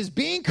 which is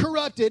being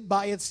corrupted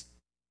by its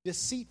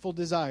deceitful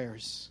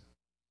desires.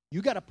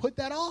 You got to put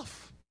that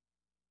off.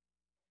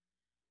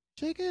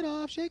 Shake it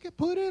off, shake it,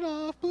 put it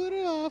off.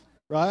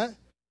 Right?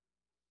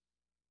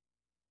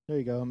 There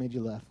you go. I made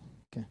you laugh.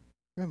 Okay.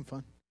 You're having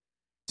fun.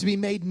 To be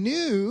made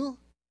new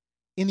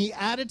in the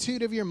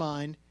attitude of your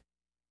mind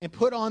and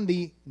put on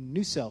the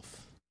new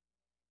self,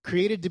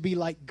 created to be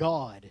like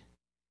God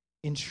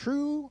in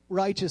true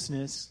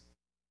righteousness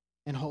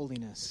and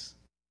holiness.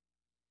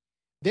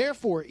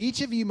 Therefore,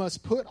 each of you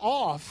must put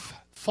off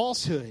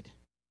falsehood.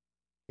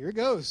 Here it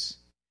goes.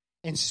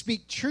 And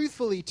speak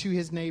truthfully to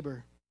his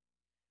neighbor.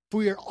 For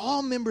we are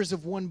all members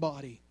of one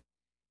body.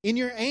 In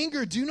your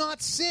anger, do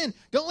not sin.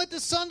 Don't let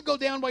the sun go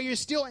down while you're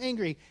still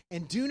angry.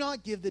 And do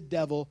not give the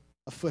devil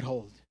a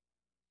foothold.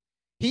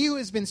 He who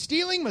has been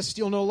stealing must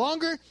steal no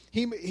longer.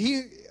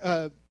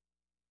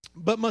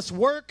 But must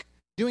work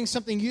doing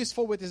something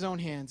useful with his own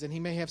hands. And he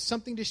may have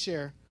something to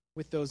share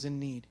with those in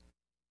need.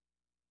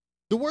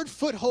 The word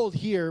foothold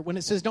here, when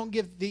it says don't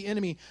give the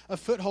enemy a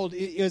foothold,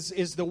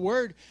 is the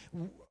word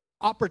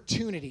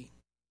opportunity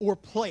or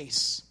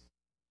place.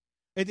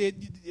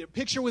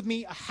 Picture with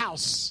me a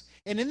house.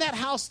 And in that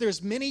house,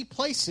 there's many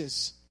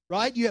places,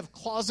 right? You have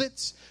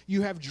closets.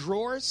 You have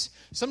drawers.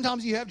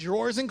 Sometimes you have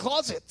drawers and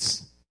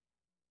closets.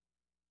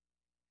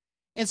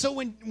 And so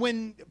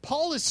when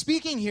Paul is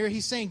speaking here,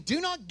 he's saying, do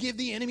not give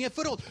the enemy a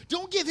foothold.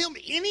 Don't give him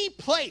any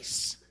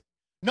place.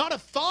 Not a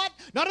thought,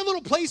 not a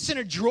little place in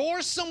a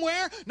drawer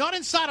somewhere, not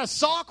inside a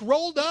sock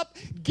rolled up.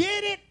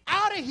 Get it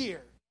out of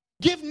here.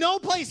 Give no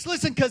place.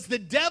 Listen, because the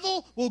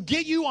devil will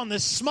get you on the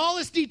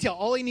smallest detail.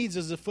 All he needs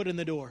is a foot in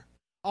the door.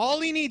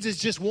 All he needs is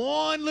just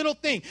one little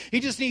thing. He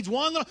just needs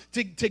one little,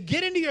 to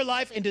get into your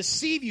life and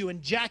deceive you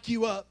and jack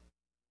you up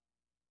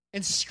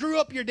and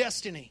screw up your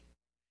destiny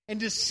and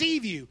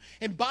deceive you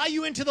and buy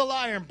you into the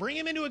liar and bring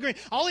him into agreement.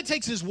 All it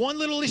takes is one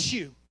little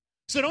issue.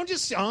 So don't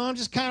just say, oh, I'm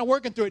just kind of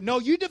working through it. No,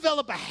 you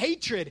develop a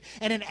hatred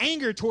and an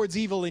anger towards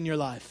evil in your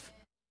life.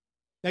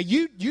 Now,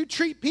 you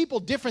treat people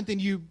different than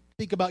you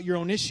think about your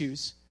own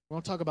issues. We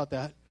won't talk about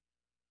that.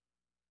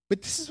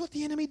 But this is what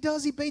the enemy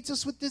does. He baits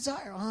us with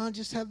desire. Oh,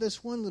 just have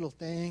this one little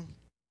thing.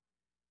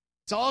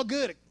 It's all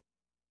good.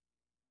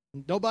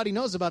 Nobody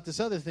knows about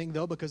this other thing,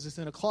 though, because it's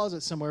in a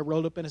closet somewhere,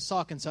 rolled up in a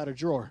sock inside a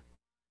drawer.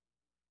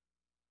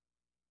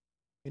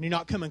 And you're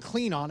not coming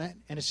clean on it,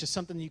 and it's just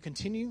something you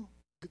continue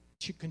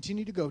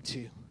to go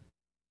to.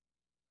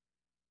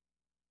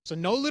 So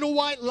no little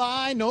white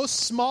lie, no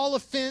small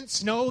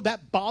offense, no,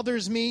 that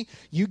bothers me.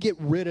 You get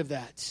rid of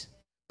that.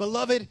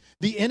 Beloved,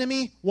 the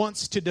enemy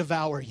wants to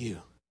devour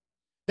you.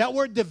 That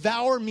word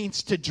devour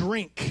means to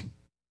drink.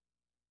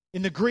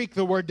 In the Greek,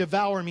 the word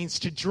devour means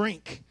to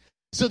drink.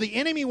 So the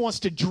enemy wants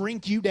to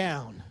drink you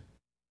down.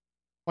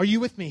 Are you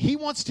with me? He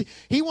wants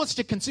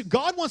to consume.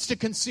 God wants to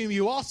consume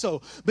you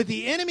also, but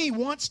the enemy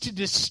wants to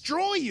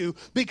destroy you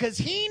because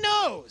he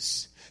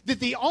knows that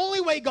the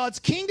only way God's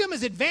kingdom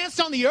is advanced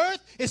on the earth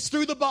is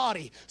through the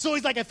body. So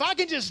he's like, if I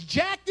can just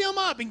jack them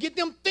up and get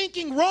them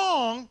thinking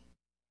wrong,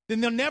 then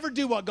they'll never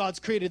do what God's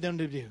created them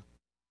to do.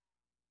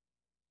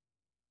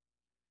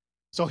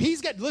 So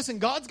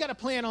God's got a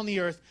plan on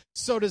the earth,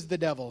 so does the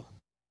devil.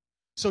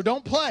 So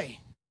don't play.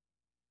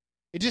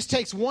 It just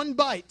takes one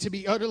bite to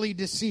be utterly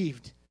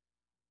deceived.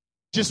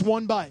 Just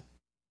one bite.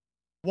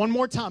 One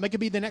more time. It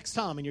could be the next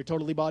time and you're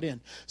totally bought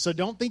in. So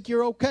don't think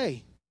you're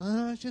okay.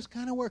 It's just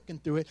kind of working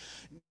through it.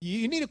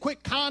 You need to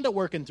quit kind of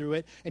working through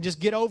it and just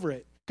get over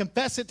it.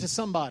 Confess it to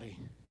somebody.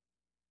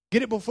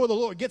 Get it before the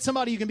Lord. Get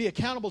somebody you can be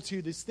accountable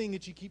to, this thing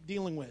that you keep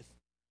dealing with.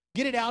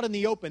 Get it out in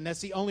the open.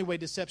 That's the only way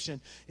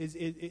deception is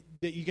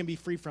that you can be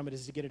free from it,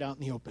 is to get it out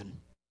in the open.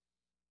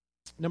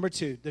 Number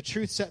 2, the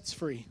truth sets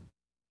free.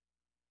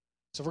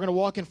 So if we're going to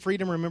walk in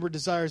freedom, remember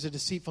desires are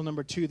deceitful.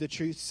 Number 2, the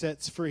truth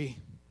sets free.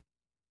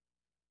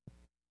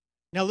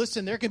 Now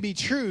listen, there can be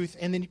truth,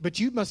 but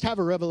you must have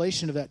a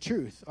revelation of that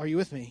truth. Are you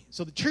with me?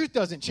 So the truth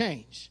doesn't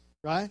change,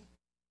 right?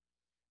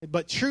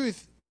 But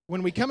truth,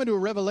 when we come into a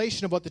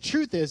revelation of what the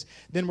truth is,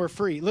 then we're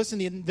free. Listen,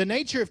 the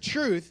nature of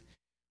truth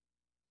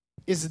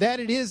is that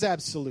it is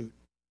absolute.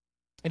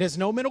 It has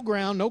no middle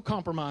ground, no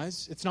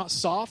compromise. It's not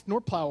soft nor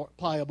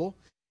pliable.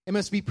 It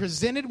must be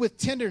presented with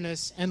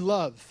tenderness and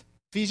love.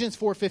 Ephesians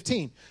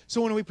 4:15.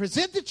 So when we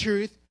present the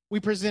truth,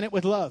 we present it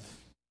with love.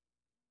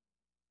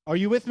 Are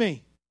you with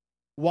me?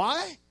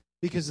 Why?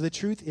 Because the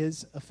truth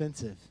is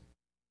offensive.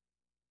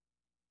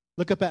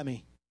 Look up at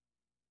me.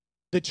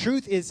 The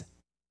truth is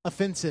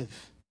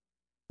offensive.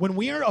 When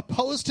we are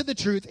opposed to the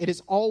truth, it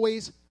is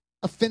always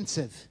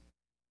offensive.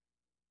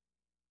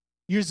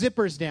 Your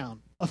zipper's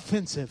down.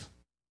 Offensive.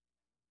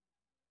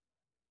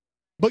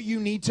 But you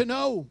need to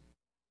know.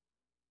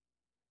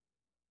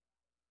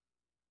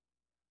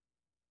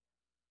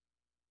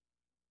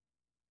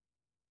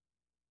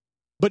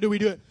 But do we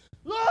do it?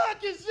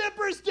 Look, your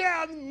zipper's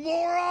down,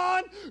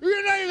 moron.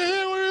 You're not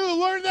even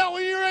learn that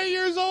when you're 8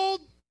 years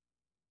old.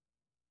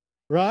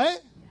 Right?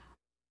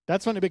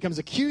 That's when it becomes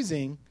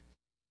accusing.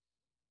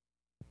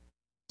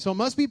 So it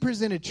must be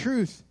presented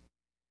truth.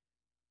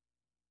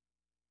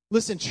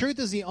 Listen, truth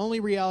is the only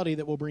reality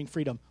that will bring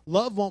freedom.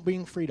 Love won't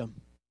bring freedom.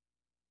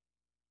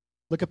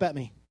 Look up at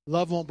me.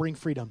 Love won't bring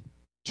freedom.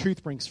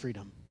 Truth brings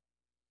freedom.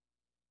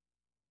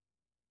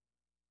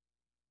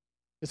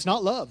 It's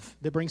not love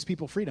that brings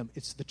people freedom.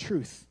 It's the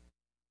truth.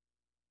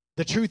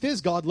 The truth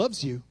is God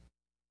loves you.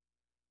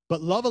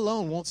 But love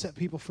alone won't set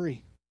people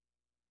free.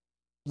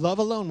 Love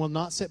alone will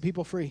not set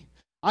people free.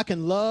 I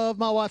can love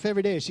my wife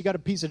every day. She got a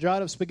piece of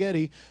dried up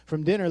spaghetti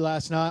from dinner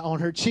last night on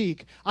her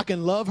cheek. I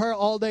can love her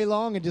all day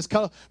long and just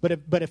cuddle. But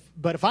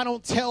if I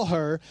don't tell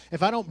her,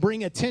 if I don't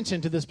bring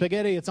attention to the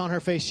spaghetti that's on her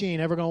face, she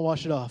ain't ever going to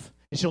wash it off.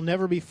 And she'll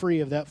never be free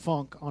of that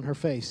funk on her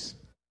face.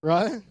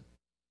 Right?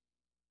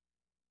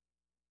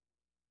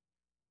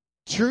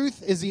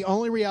 Truth is the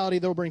only reality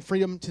that will bring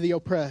freedom to the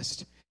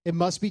oppressed. It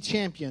must be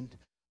championed.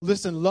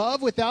 Listen,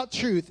 love without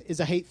truth is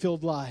a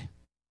hate-filled lie.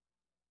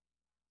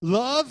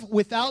 Love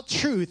without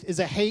truth is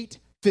a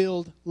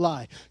hate-filled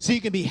lie. So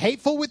you can be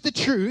hateful with the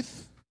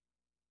truth,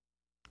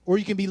 or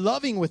you can be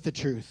loving with the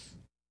truth.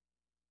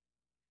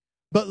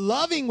 But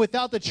loving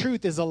without the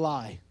truth is a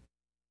lie.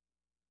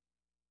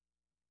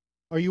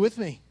 Are you with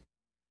me?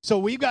 So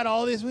we've got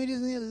all this, we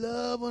just need to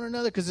love one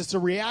another because it's a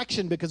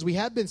reaction because we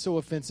have been so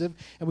offensive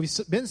and we've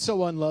been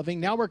so unloving.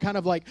 Now we're kind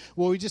of like,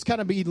 well, we just kind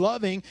of be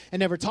loving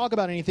and never talk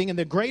about anything. And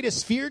the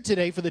greatest fear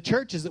today for the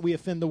church is that we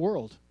offend the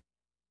world.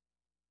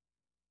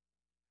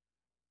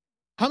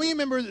 How many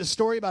remember the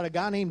story about a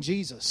guy named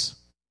Jesus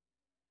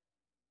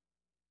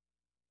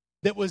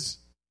that was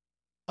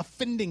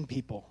offending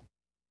people?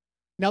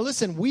 Now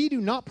listen, we do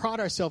not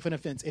pride ourselves in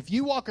offense. If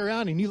you walk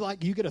around and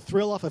you get a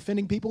thrill off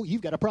offending people,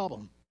 you've got a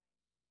problem.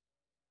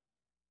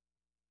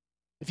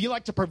 If you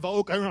like to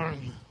provoke,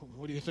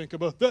 what do you think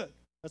about that?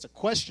 That's a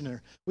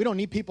questioner. We don't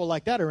need people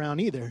like that around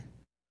either.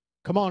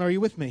 Come on, are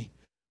you with me?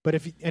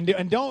 But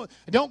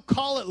don't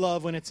call it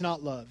love when it's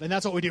not love. And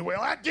that's what we do. Well,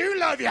 I do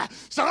love you,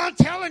 so I'm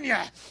telling you.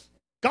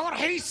 God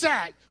hates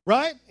that,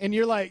 right? And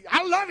you're like,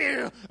 I love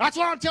you. That's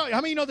what I'm telling you.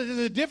 How many know that there's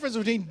a difference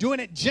between doing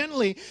it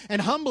gently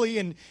and humbly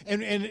and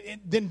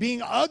then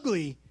being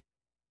ugly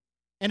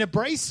and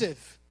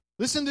abrasive?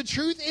 Listen, the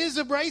truth is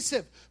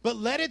abrasive, but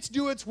let it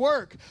do its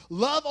work.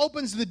 Love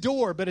opens the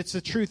door, but it's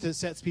the truth that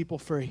sets people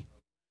free.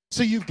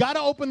 So you've got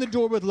to open the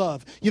door with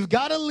love. You've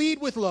got to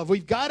lead with love.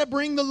 We've got to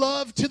bring the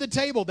love to the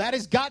table. That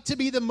has got to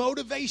be the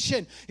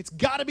motivation. It's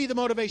got to be the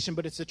motivation,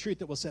 but it's the truth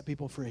that will set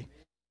people free.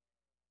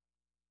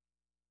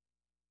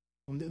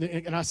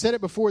 And I said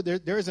it before,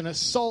 there is an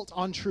assault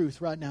on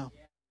truth right now.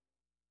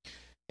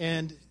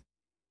 And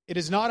it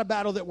is not a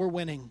battle that we're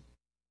winning.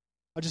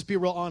 I'll just be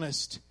real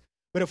honest.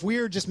 But if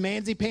we're just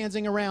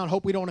mansy-pansing around,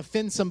 hope we don't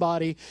offend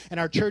somebody, and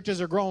our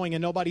churches are growing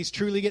and nobody's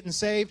truly getting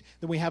saved,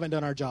 then we haven't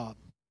done our job.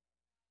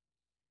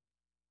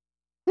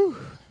 Whew.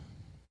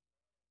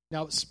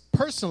 Now,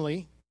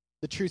 personally,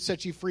 the truth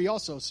sets you free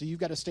also. So you've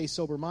got to stay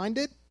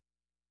sober-minded.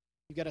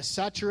 You've got to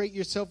saturate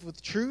yourself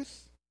with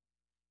truth.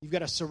 You've got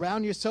to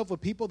surround yourself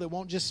with people that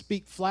won't just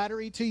speak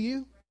flattery to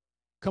you.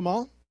 Come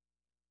on.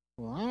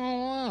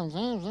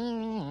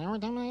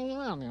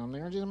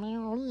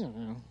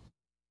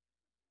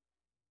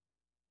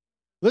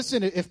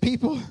 Listen, if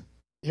people...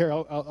 Here,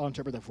 I'll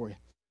interpret that for you.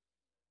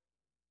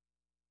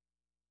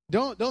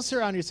 Don't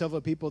surround yourself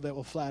with people that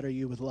will flatter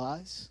you with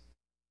lies.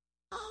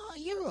 Oh,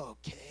 you're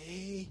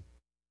okay.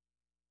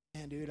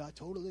 Man, dude, I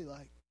totally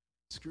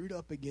screwed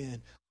up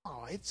again.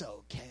 Oh, it's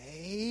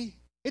okay.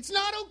 It's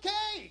not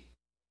okay.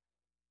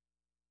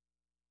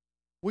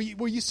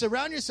 Will you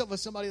surround yourself with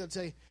somebody that'll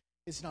say,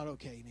 it's not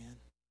okay, man.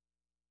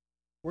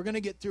 We're going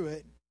to get through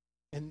it.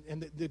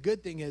 And the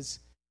good thing is,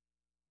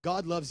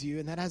 God loves you,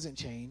 and that hasn't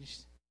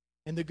changed.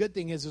 And the good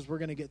thing is we're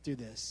going to get through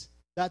this.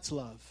 That's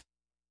love.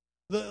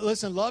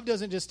 Listen, love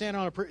doesn't just stand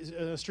on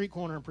a street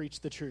corner and preach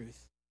the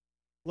truth.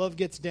 Love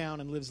gets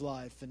down and lives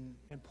life and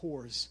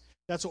pours.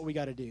 That's what we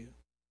got to do.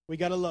 We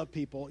got to love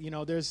people. You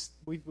know,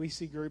 we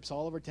see groups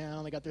all over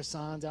town. They got their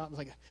signs out. It's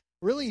like,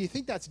 really, you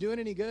think that's doing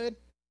any good?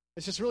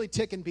 It's just really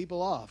ticking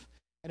people off.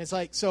 And it's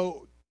like,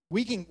 so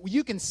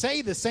you can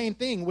say the same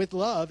thing with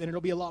love, and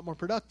it'll be a lot more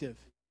productive.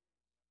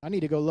 I need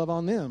to go love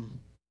on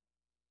them.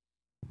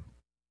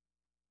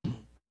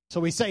 So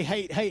we say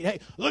hate, hate,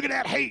 hate. Look at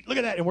that hate, look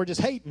at that. And we're just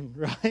hating,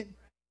 right?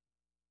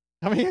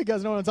 How many of you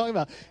guys know what I'm talking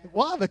about?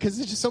 Why? Because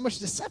there's just so much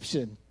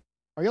deception.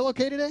 Are y'all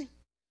okay today?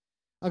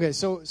 Okay,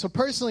 so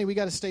personally, we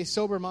got to stay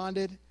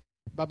sober-minded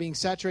by being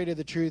saturated with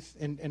the truth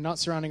and not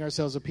surrounding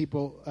ourselves with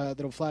people that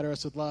will flatter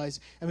us with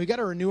lies. And we've got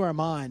to renew our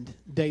mind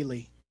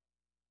daily.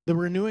 The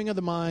renewing of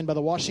the mind by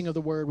the washing of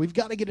the Word. We've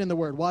got to get in the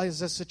Word. Why is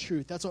this the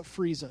truth? That's what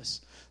frees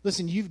us.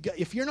 Listen,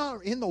 if you're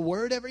not in the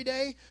Word every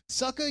day,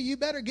 sucker, you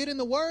better get in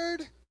the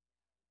Word.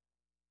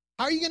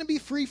 How are you going to be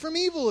free from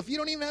evil if you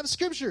don't even have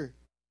Scripture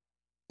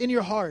in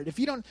your heart? If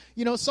you don't,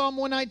 Psalm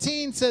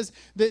 119 says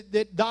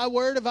that thy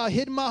word have I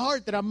hid in my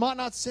heart that I might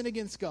not sin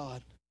against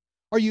God.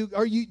 Do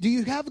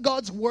you have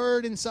God's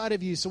word inside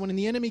of you? So when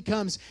the enemy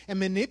comes and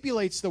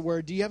manipulates the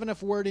word, do you have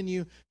enough word in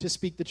you to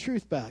speak the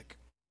truth back?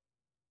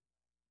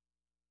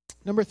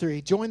 Number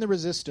 3, join the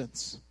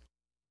resistance.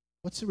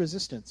 What's the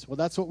resistance? Well,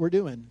 that's what we're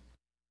doing.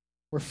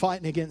 We're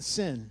fighting against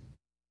sin.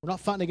 We're not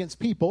fighting against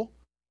people.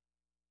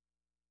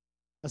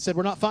 I said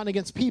we're not fighting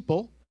against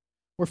people.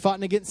 We're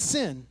fighting against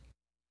sin.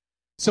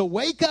 So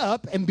wake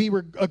up and be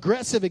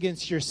aggressive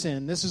against your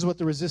sin. This is what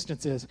the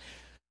resistance is.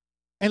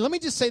 And let me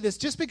just say this.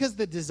 Just because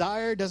the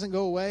desire doesn't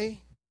go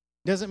away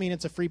doesn't mean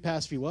it's a free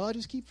pass for you. Well, I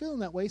just keep feeling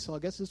that way, so I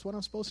guess that's what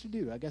I'm supposed to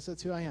do. I guess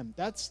that's who I am.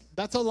 That's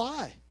a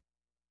lie.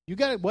 You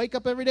got to wake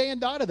up every day and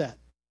die to that.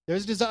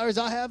 There's desires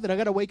I have that I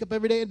got to wake up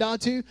every day and die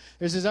to.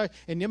 There's desire,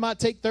 and it might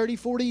take 30,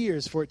 40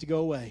 years for it to go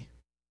away.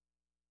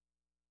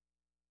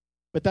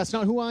 But that's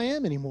not who I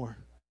am anymore.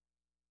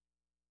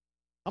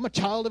 I'm a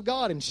child of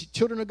God, and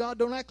children of God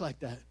don't act like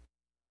that.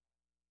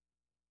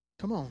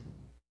 Come on.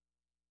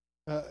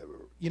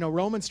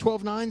 Romans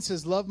 12:9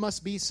 says, love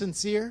must be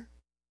sincere.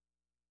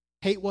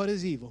 Hate what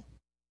is evil.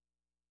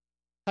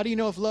 How do you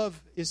know if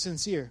love is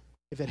sincere?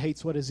 If it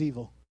hates what is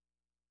evil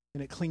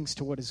and it clings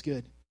to what is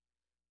good.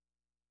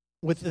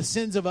 With the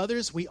sins of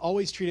others, we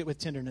always treat it with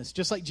tenderness,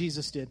 just like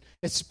Jesus did.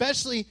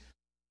 Especially,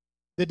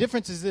 the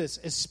difference is this,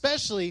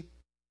 especially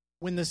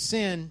when the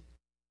sin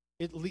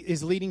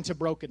is leading to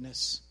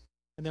brokenness.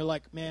 And they're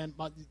like, man,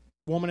 my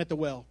woman at the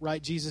well,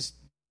 right? Jesus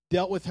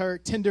dealt with her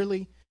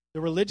tenderly.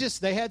 The religious,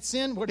 they had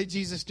sin. What did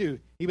Jesus do?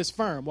 He was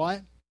firm.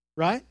 Why?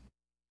 Right?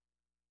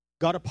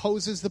 God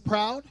opposes the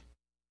proud,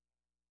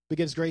 but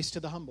gives grace to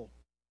the humble.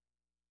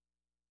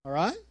 All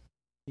right?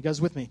 You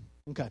guys with me?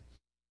 Okay.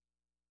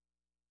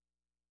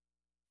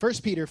 1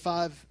 Peter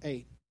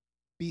 5:8.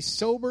 Be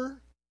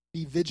sober,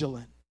 be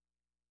vigilant.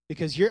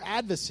 Because your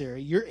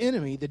adversary, your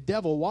enemy, the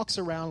devil, walks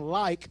around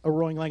like a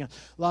roaring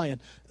lion.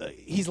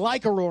 He's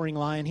like a roaring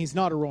lion. He's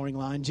not a roaring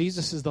lion.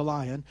 Jesus is the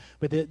lion.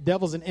 But the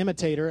devil's an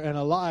imitator and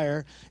a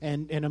liar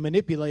and a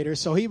manipulator.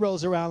 So he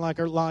rolls around like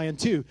a lion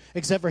too.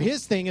 Except for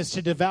his thing is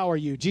to devour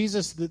you.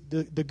 Jesus,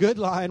 the good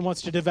lion,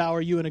 wants to devour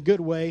you in a good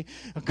way.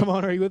 Come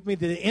on, are you with me?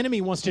 The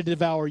enemy wants to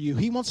devour you.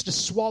 He wants to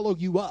swallow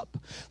you up.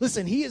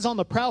 Listen, he is on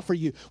the prowl for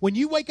you. When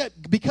you wake up,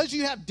 because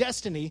you have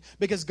destiny,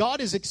 because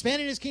God is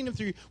expanding his kingdom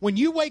through you, when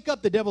you wake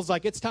up, the devil's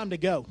like, it's time to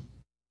go.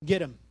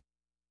 Get him.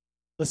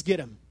 Let's get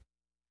him.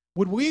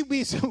 Would we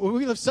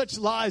live such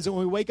lives that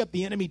when we wake up,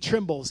 the enemy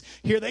trembles?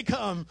 Here they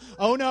come.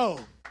 Oh, no.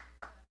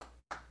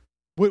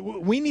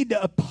 We need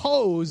to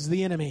oppose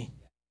the enemy.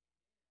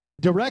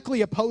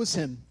 Directly oppose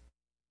him.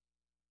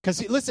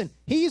 Because, listen,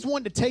 he's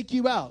one to take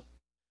you out.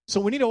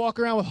 So we need to walk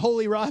around with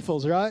holy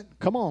rifles, right?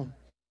 Come on.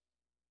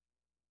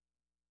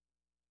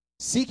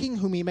 Seeking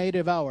whom he may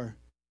devour.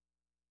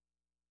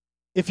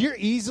 If you're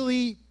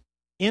easily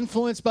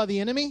influenced by the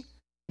enemy,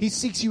 he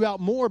seeks you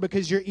out more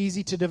because you're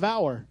easy to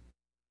devour.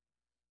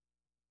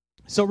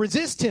 So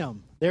resist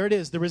him. There it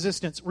is, the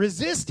resistance.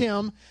 Resist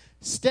him,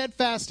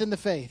 steadfast in the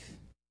faith.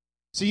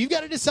 So you've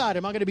got to decide,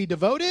 am I going to be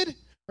devoted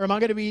or am I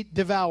going to be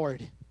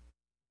devoured?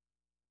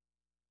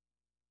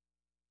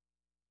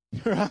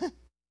 Right?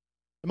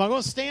 Am I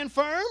going to stand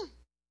firm?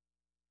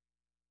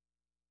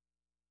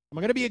 Am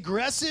I going to be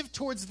aggressive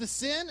towards the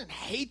sin and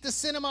hate the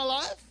sin in my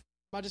life?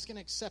 Or am I just going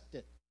to accept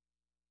it?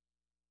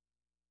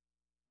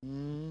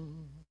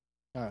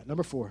 All right,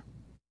 number 4.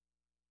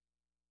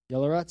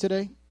 Y'all all right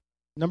today?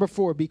 Number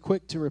 4, be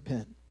quick to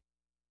repent.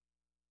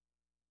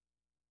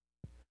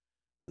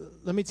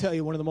 Let me tell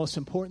you, one of the most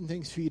important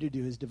things for you to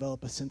do is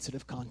develop a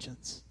sensitive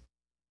conscience.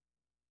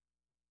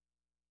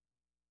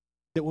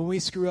 That when we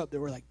screw up, that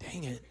we're like,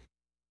 dang it.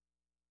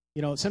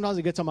 You know, sometimes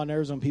it gets on my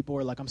nerves when people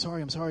are like, I'm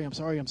sorry.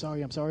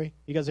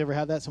 You guys ever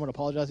have that? Someone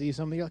apologize to you,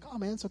 something, you're like, oh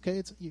man, it's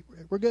okay,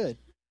 we're good.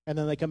 And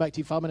then they come back to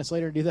you 5 minutes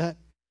later and do that.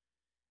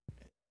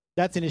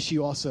 That's an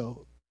issue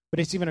also. But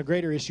it's even a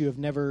greater issue of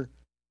never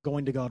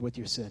going to God with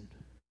your sin.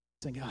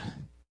 Saying, God,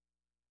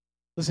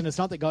 listen, it's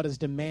not that God is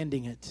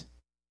demanding it.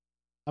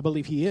 I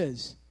believe he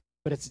is.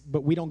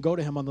 But we don't go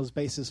to him on those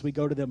bases. We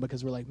go to them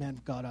because we're like,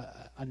 man, God,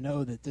 I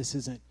know that this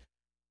isn't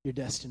your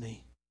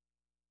destiny.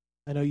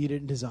 I know you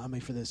didn't design me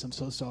for this. I'm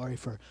so sorry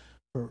for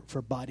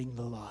biting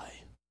the lie.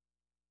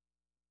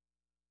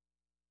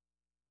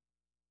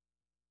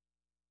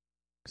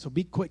 So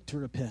be quick to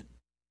repent.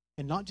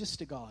 And not just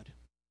to God.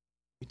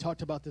 We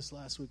talked about this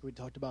last week. We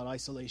talked about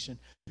isolation.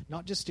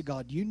 Not just to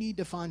God. You need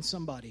to find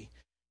somebody.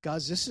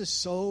 Guys, this is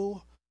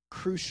so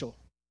crucial.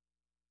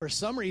 For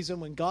some reason,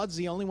 when God's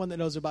the only one that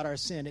knows about our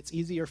sin, it's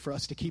easier for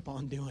us to keep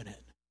on doing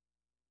it.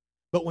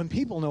 But when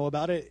people know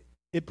about it,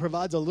 it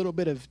provides a little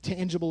bit of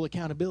tangible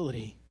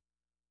accountability.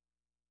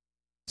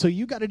 So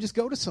you got to just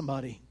go to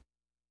somebody.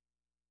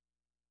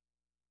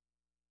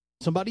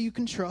 Somebody you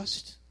can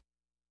trust.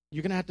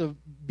 You're going to have to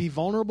be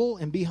vulnerable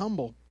and be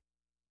humble.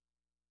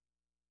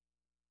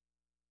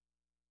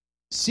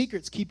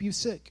 Secrets keep you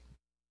sick.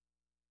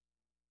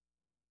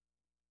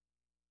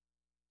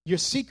 Your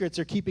secrets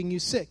are keeping you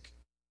sick.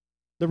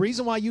 The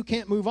reason why you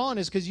can't move on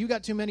is because you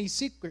got too many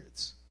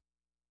secrets.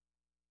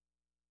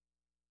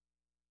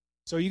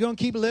 So are you going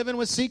to keep living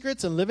with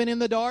secrets and living in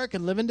the dark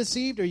and living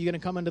deceived, or are you going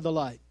to come into the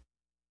light?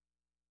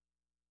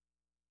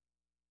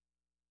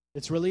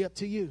 It's really up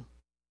to you.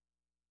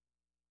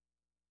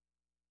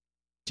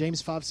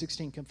 James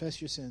 5:16,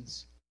 confess your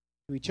sins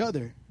to each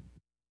other.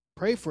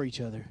 Pray for each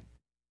other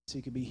so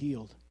you can be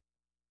healed.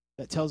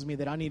 That tells me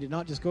that I need to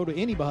not just go to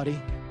anybody,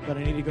 but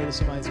I need to go to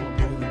somebody that's more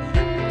holy than me.